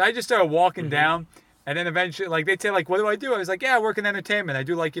 So I just started walking down. And then eventually, like, they'd say, like, what do? I was like, yeah, I work in entertainment. I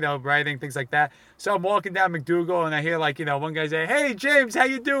do, like, writing, things like that. So I'm walking down McDougal, and I hear, like, one guy say, hey, James, how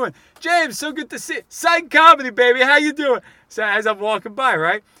you doing? James, so good to see you. Sign comedy, baby. How you doing? So as I'm walking by,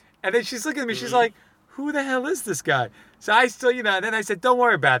 right? And then she's looking at me. She's like, who the hell is this guy? So I still, and then I said, don't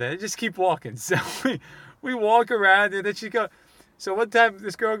worry about it. I just keep walking. So we walk around, and then she goes. So one time,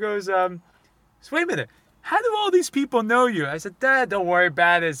 this girl goes, so wait a minute. How do all these people know you? I said, Dad, don't worry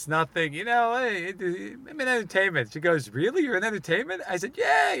about it. It's nothing. Hey, I'm in entertainment. She goes, really? You're in entertainment? I said,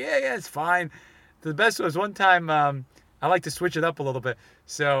 yeah, it's fine. The best was one time, I like to switch it up a little bit.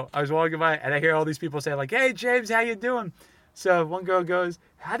 So I was walking by, and I hear all these people say, like, hey, James, how you doing? So one girl goes,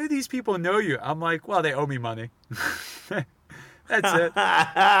 how do these people know you? I'm like, well, they owe me money. That's it.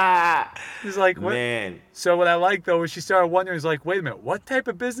 He's like, what? Man. So what I like though is she started wondering, is like, wait a minute, what type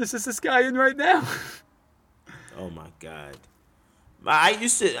of business is this guy in right now? Oh my God.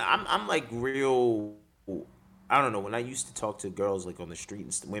 I'm like real. I don't know. When I used to talk to girls like on the street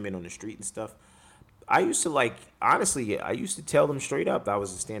and women on the street and stuff, I used to like, honestly, I used to tell them straight up that I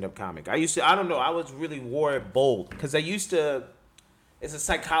was a stand-up comic. I don't know, I was really wore it bold because I used to, it's a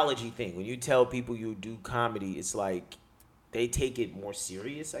psychology thing. When you tell people you do comedy, it's like they take it more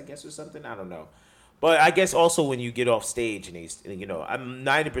serious, I guess, or something. I don't know. But I guess also when you get off stage and I'm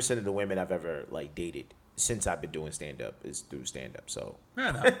 90% of the women I've ever like dated since I've been doing stand-up is through stand-up. So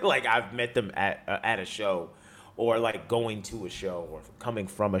like I've met them at a show, or like going to a show, or coming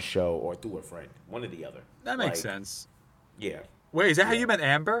from a show, or through a friend. One or the other. That makes sense. Yeah. Wait, is that how you met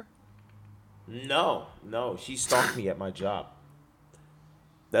Amber? No. She stalked me at my job.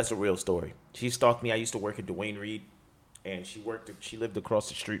 That's a real story. She stalked me. I used to work at Dwayne Reed, and she lived across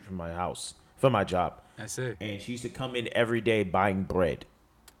the street from my house, from my job. I see. And she used to come in every day buying bread.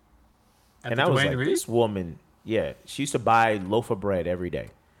 At And I was like, Reed? this woman, yeah, she used to buy a loaf of bread every day.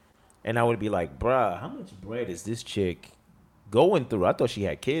 And I would be like, bruh, how much bread is this chick going through? I thought she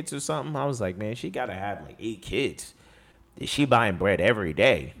had kids or something. I was like, man, she got to have like 8 kids. Is she buying bread every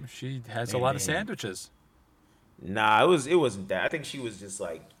day? She has a lot of sandwiches. Nah, it wasn't that. I think she was just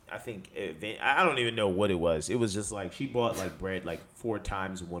like, I don't even know what it was. It was just like she bought like bread like 4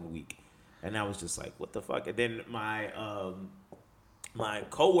 times in 1 week. And I was just like, what the fuck? And then my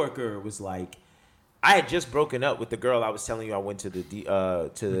coworker was like, I had just broken up with the girl I was telling you I went to the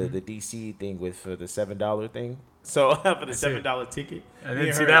the DC thing with for the $7 thing. So for the $7 ticket. I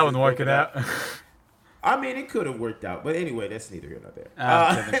didn't see that one working out. I mean, it could have worked out, but anyway, that's neither here nor there.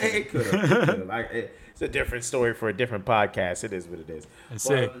 It could have. It's a different story for a different podcast. It is what it is. I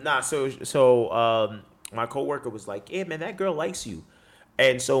see. So my coworker was like, "Yeah, man, that girl likes you,"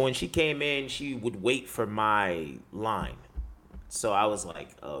 and so when she came in, she would wait for my line. So I was like,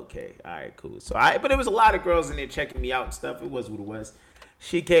 okay, all right, cool. But there was a lot of girls in there checking me out and stuff. It was what it was.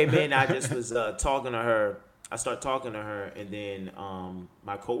 She came in, I just was talking to her. I started talking to her, and then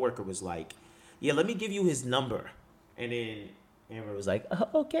my coworker was like, yeah, let me give you his number. And then Amber was like,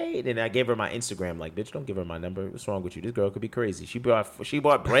 okay. And then I gave her my Instagram, like, bitch, don't give her my number. What's wrong with you? This girl could be crazy. She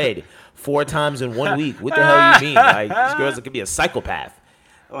bought bread 4 times in 1 week. What the hell you mean? Like, this girl could be a psychopath.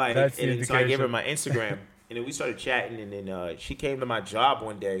 Like, and so I gave her my Instagram. And then we started chatting, and then she came to my job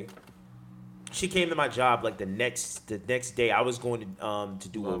one day. She came to my job like the next day. I was going to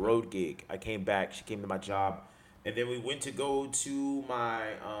do a road gig. I came back. She came to my job, and then we went to go to my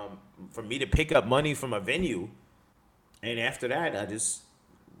for me to pick up money from a venue. And after that,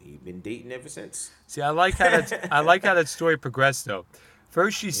 we've been dating ever since. See, I like how that story progressed though.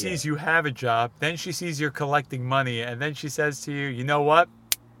 First, she sees you have a job, then she sees you're collecting money, and then she says to you, "You know what?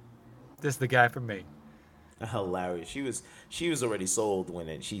 This is the guy for me." Hilarious. She was already sold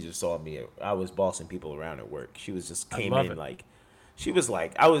when she just saw me. I was bossing people around at work. She was just came in like, she was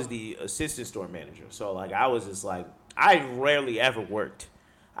like, I was the assistant store manager. So like I was just like, I rarely ever worked.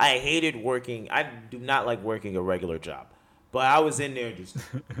 I hated working. I do not like working a regular job. But I was in there just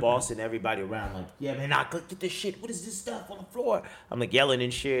bossing everybody around like, yeah, man, I get this shit. What is this stuff on the floor? I'm like yelling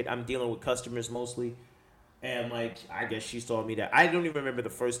and shit. I'm dealing with customers mostly. And, like, I guess she told me that. I don't even remember the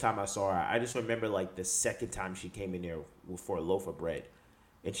first time I saw her. I just remember, like, the second time she came in there for a loaf of bread.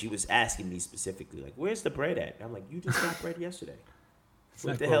 And she was asking me specifically, like, where's the bread at? And I'm like, you just got bread yesterday.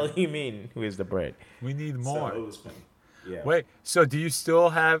 What the hell do you mean, where's the bread? We need more. So it was funny. Yeah. Wait, so do you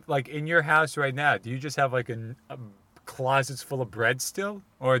still have, like, in your house right now, do you just have, like, a closets full of bread still?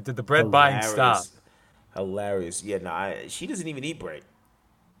 Or did the bread buying stop? Hilarious. Yeah, she doesn't even eat bread.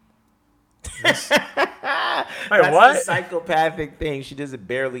 That's what? A psychopathic thing. She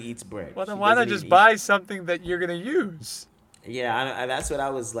barely eats bread. Well, then why not just buy something that you're gonna use? Yeah, that's what I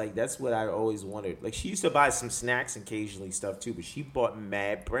was like. That's what I always wanted. Like she used to buy some snacks occasionally, stuff too, but she bought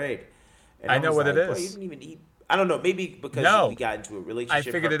mad bread. And I know what it is. You didn't even eat. I don't know. Maybe because we got into a relationship.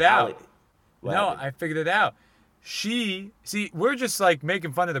 I figured it out. I figured it out. We're just like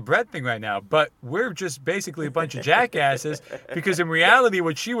making fun of the bread thing right now, but we're just basically a bunch of jackasses because in reality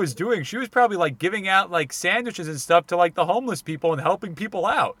what she was doing, she was probably like giving out like sandwiches and stuff to like the homeless people and helping people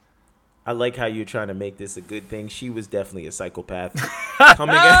out. I like how you're trying to make this a good thing. She was definitely a psychopath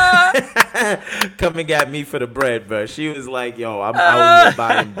coming at me for the bread, bro. She was like, yo, I'm out here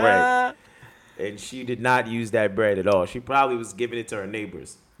buying bread. And she did not use that bread at all. She probably was giving it to her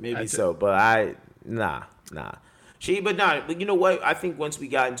neighbors. Maybe so, but nah. But you know what? I think once we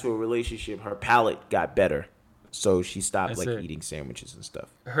got into a relationship, her palate got better. so she stopped That's like it. eating sandwiches and stuff.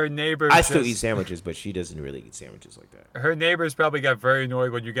 Her neighbors. I still eat sandwiches, but she doesn't really eat sandwiches like that. Her neighbors probably got very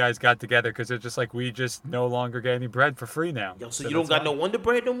annoyed when you guys got together because they're just like, we just no longer get any bread for free now. Yo, so you don't got no Wonder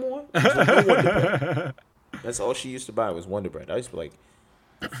Bread no more? There's no Wonder Bread. That's all she used to buy was Wonder Bread. I used to be like,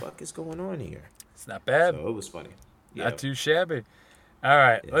 the fuck is going on here? It's not bad. So it was funny. Yeah. Not too shabby. All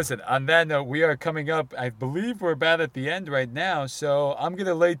right, Yeah. listen, on that note, we are coming up. I believe we're about at the end right now, so I'm going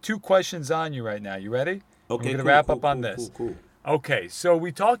to lay 2 questions on you right now. You ready? Okay, We're going to cool, wrap cool, up on cool, this. Cool. Okay, so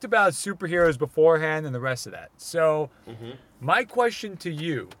we talked about superheroes beforehand and the rest of that. So my question to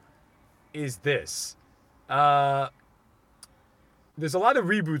you is this. There's a lot of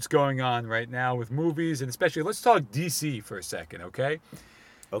reboots going on right now with movies, and especially, let's talk DC for a second, okay?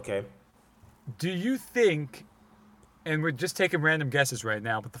 Okay. Do you think, and we're just taking random guesses right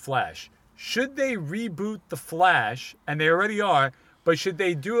now with The Flash, should they reboot The Flash, and they already are, but should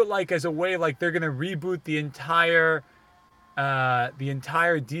they do it like as a way like they're going to reboot the entire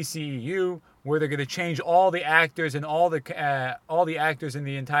DCEU, where they're going to change all the actors and all the actors in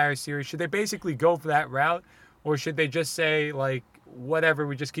the entire series? Should they basically go for that route, or should they just say like whatever,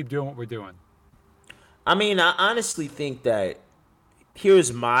 we just keep doing what we're doing? I mean, I honestly think that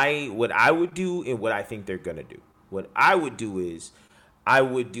here's what I would do and what I think they're gonna do. What I would do is I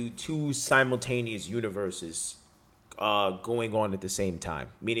would do 2 simultaneous universes going on at the same time.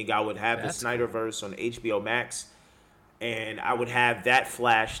 Meaning I would have the Snyderverse on HBO Max, and I would have that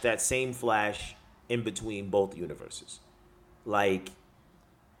same Flash in between both universes. Like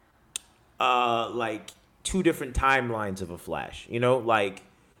 2 different timelines of a Flash, like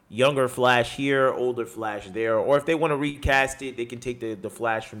younger Flash here, older Flash there. Or if they want to recast it, they can take the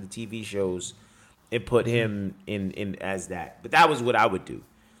Flash from the TV shows and put him in as that. But that was what I would do.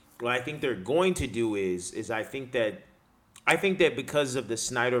 What I think they're going to do is I think that because of the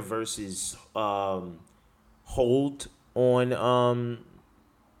Snyderverse's hold on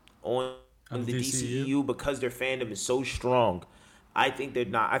the DCEU, because their fandom is so strong, I think they're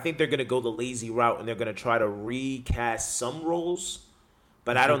gonna go the lazy route and they're gonna try to recast some roles,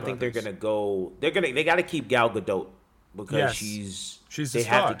 but I don't think they're gonna go. They got to keep Gal Gadot because she's they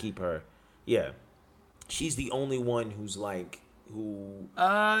have to keep her. Yeah, she's the only one who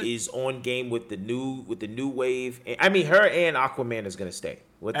is on game with the new wave. I mean, her and Aquaman is gonna stay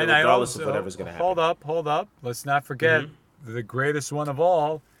regardless of whatever's gonna happen. Hold up. Let's not forget the greatest one of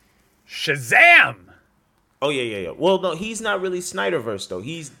all, Shazam. Oh yeah. Well, no, he's not really Snyderverse though.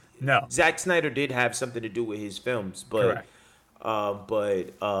 No. Zack Snyder did have something to do with his films, but correct.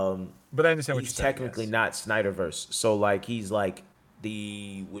 But I understand what you're saying. He's technically not Snyderverse, so like he's like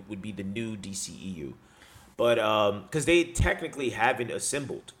would be the new DCEU, but because they technically haven't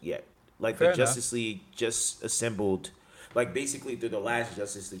assembled yet. Like the Justice League just assembled, like basically through the last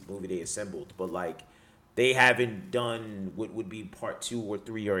Justice League movie they assembled, but like they haven't done what would be part 2 or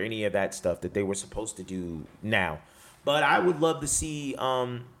 3 or any of that stuff that they were supposed to do now. But I would love to see.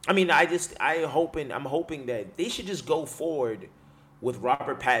 I'm hoping that they should just go forward with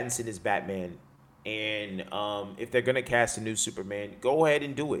Robert Pattinson as Batman, and if they're gonna cast a new Superman, go ahead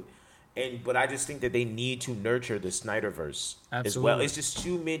and do it. But I just think that they need to nurture the Snyderverse as well. It's just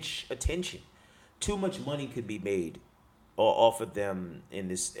too much attention, too much money could be made off of them in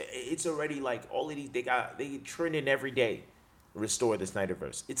this. It's already like all of these they trending every day. Restore the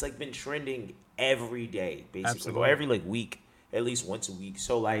Snyderverse. It's like been trending every day basically, or every like week, at least once a week.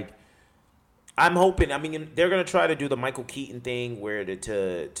 So like I'm hoping. I mean, they're gonna try to do the Michael Keaton thing where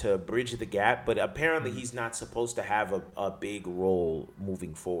to bridge the gap, but apparently he's not supposed to have a big role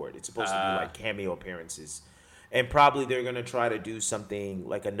moving forward. It's supposed to be like cameo appearances, and probably they're gonna try to do something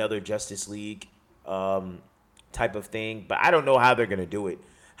like another Justice League type of thing. But I don't know how they're gonna do it.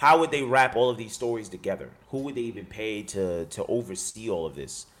 How would they wrap all of these stories together? Who would they even pay to oversee all of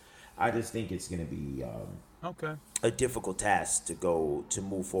this? I just think it's gonna be a difficult task to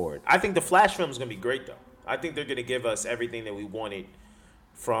move forward. I think the Flash film is gonna be great though. I think they're gonna give us everything that we wanted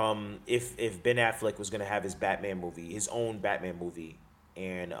from if Ben Affleck was gonna have his his own Batman movie,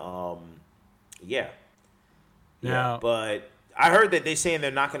 and yeah. But I heard that they're saying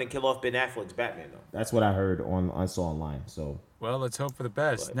they're not gonna kill off Ben Affleck's Batman though. That's what I heard I saw online. So well, let's hope for the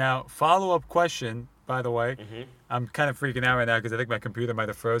best. Now, follow-up question. By the way, I'm kind of freaking out right now because I think my computer might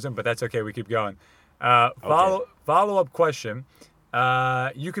have frozen, but that's okay. We keep going. Follow-up question.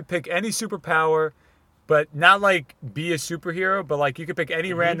 You could pick any superpower, but not like be a superhero, but like you could pick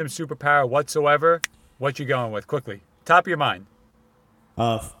any random superpower whatsoever. What you going with? Quickly. Top of your mind.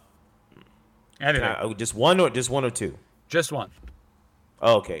 Anything. Just one or two? Just one.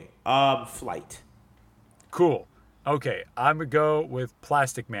 Okay. Flight. Cool. Okay. I'm going to go with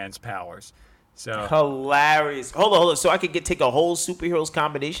Plastic Man's powers. So hilarious. Hold on. So I could take a whole superhero's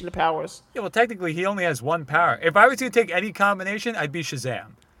combination of powers? yeah, well, technically he only has one power. If I was to take any combination, I'd be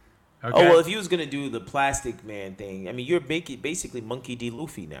Shazam. Okay? Oh well, if you was gonna do the Plastic Man thing, I mean, you're basically Monkey D.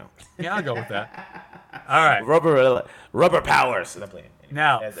 Luffy now. Yeah, I'll go with that. All right. Rubber powers. I'm playing.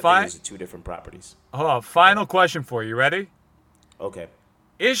 Now, those are two different properties. Hold on. Final question for you. Ready? Okay.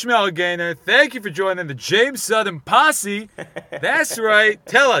 Ishmael Gaynor, thank you for joining the James Sutton Posse. That's right.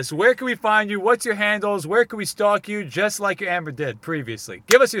 Tell us, where can we find you? What's your handles? Where can we stalk you? Just like your Amber did previously.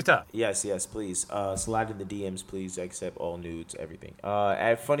 Give us your stuff. Yes, please. Slide in the DMs, please. I accept all nudes, everything.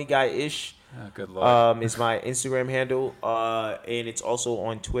 At Funny Guy Ish. Oh, good Lord. Is my Instagram handle. And it's also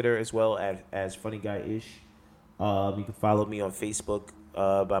on Twitter as well as Funny Guy Ish. You can follow me on Facebook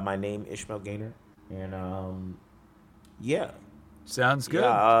by my name, Ishmael Gaynor. And yeah. Sounds good.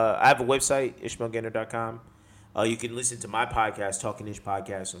 Yeah, I have a website, ishmaelgaynor.com. You can listen to my podcast, Talking Ish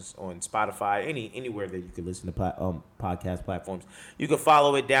Podcast, on Spotify, anywhere that you can listen to podcast platforms. You can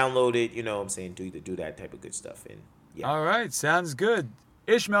follow it, download it, you know what I'm saying, do that type of good stuff. And yeah. All right, sounds good.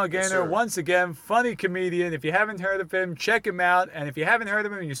 Ishmael Gaynor, once again, funny comedian. If you haven't heard of him, check him out. And if you haven't heard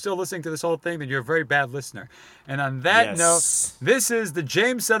of him and you're still listening to this whole thing, then you're a very bad listener. And on that note, this is the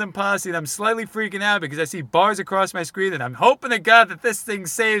James Sutton Posse, and I'm slightly freaking out because I see bars across my screen, and I'm hoping to God that this thing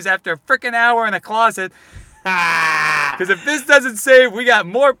saves after a freaking hour in a closet. Because if this doesn't save, we got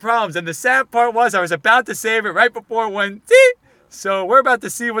more problems. And the sad part was I was about to save it right before it went, so we're about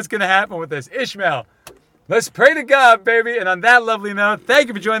to see what's going to happen with this. Ishmael, let's pray to God, baby. And on that lovely note, thank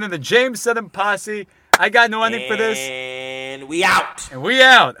you for joining the James Sutton Posse. I got no ending for this. And we out.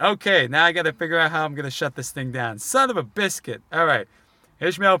 Okay, now I got to figure out how I'm going to shut this thing down. Son of a biscuit. All right.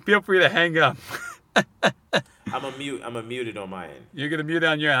 Ishmael, feel free to hang up. I'm a mute it on my end. You're going to mute it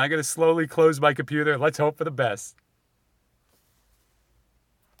on your end. I'm going to slowly close my computer. Let's hope for the best.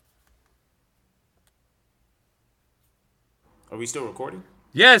 Are we still recording?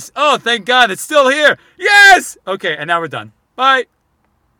 Yes. Oh, thank God. It's still here. Yes. Okay, and now we're done. Bye.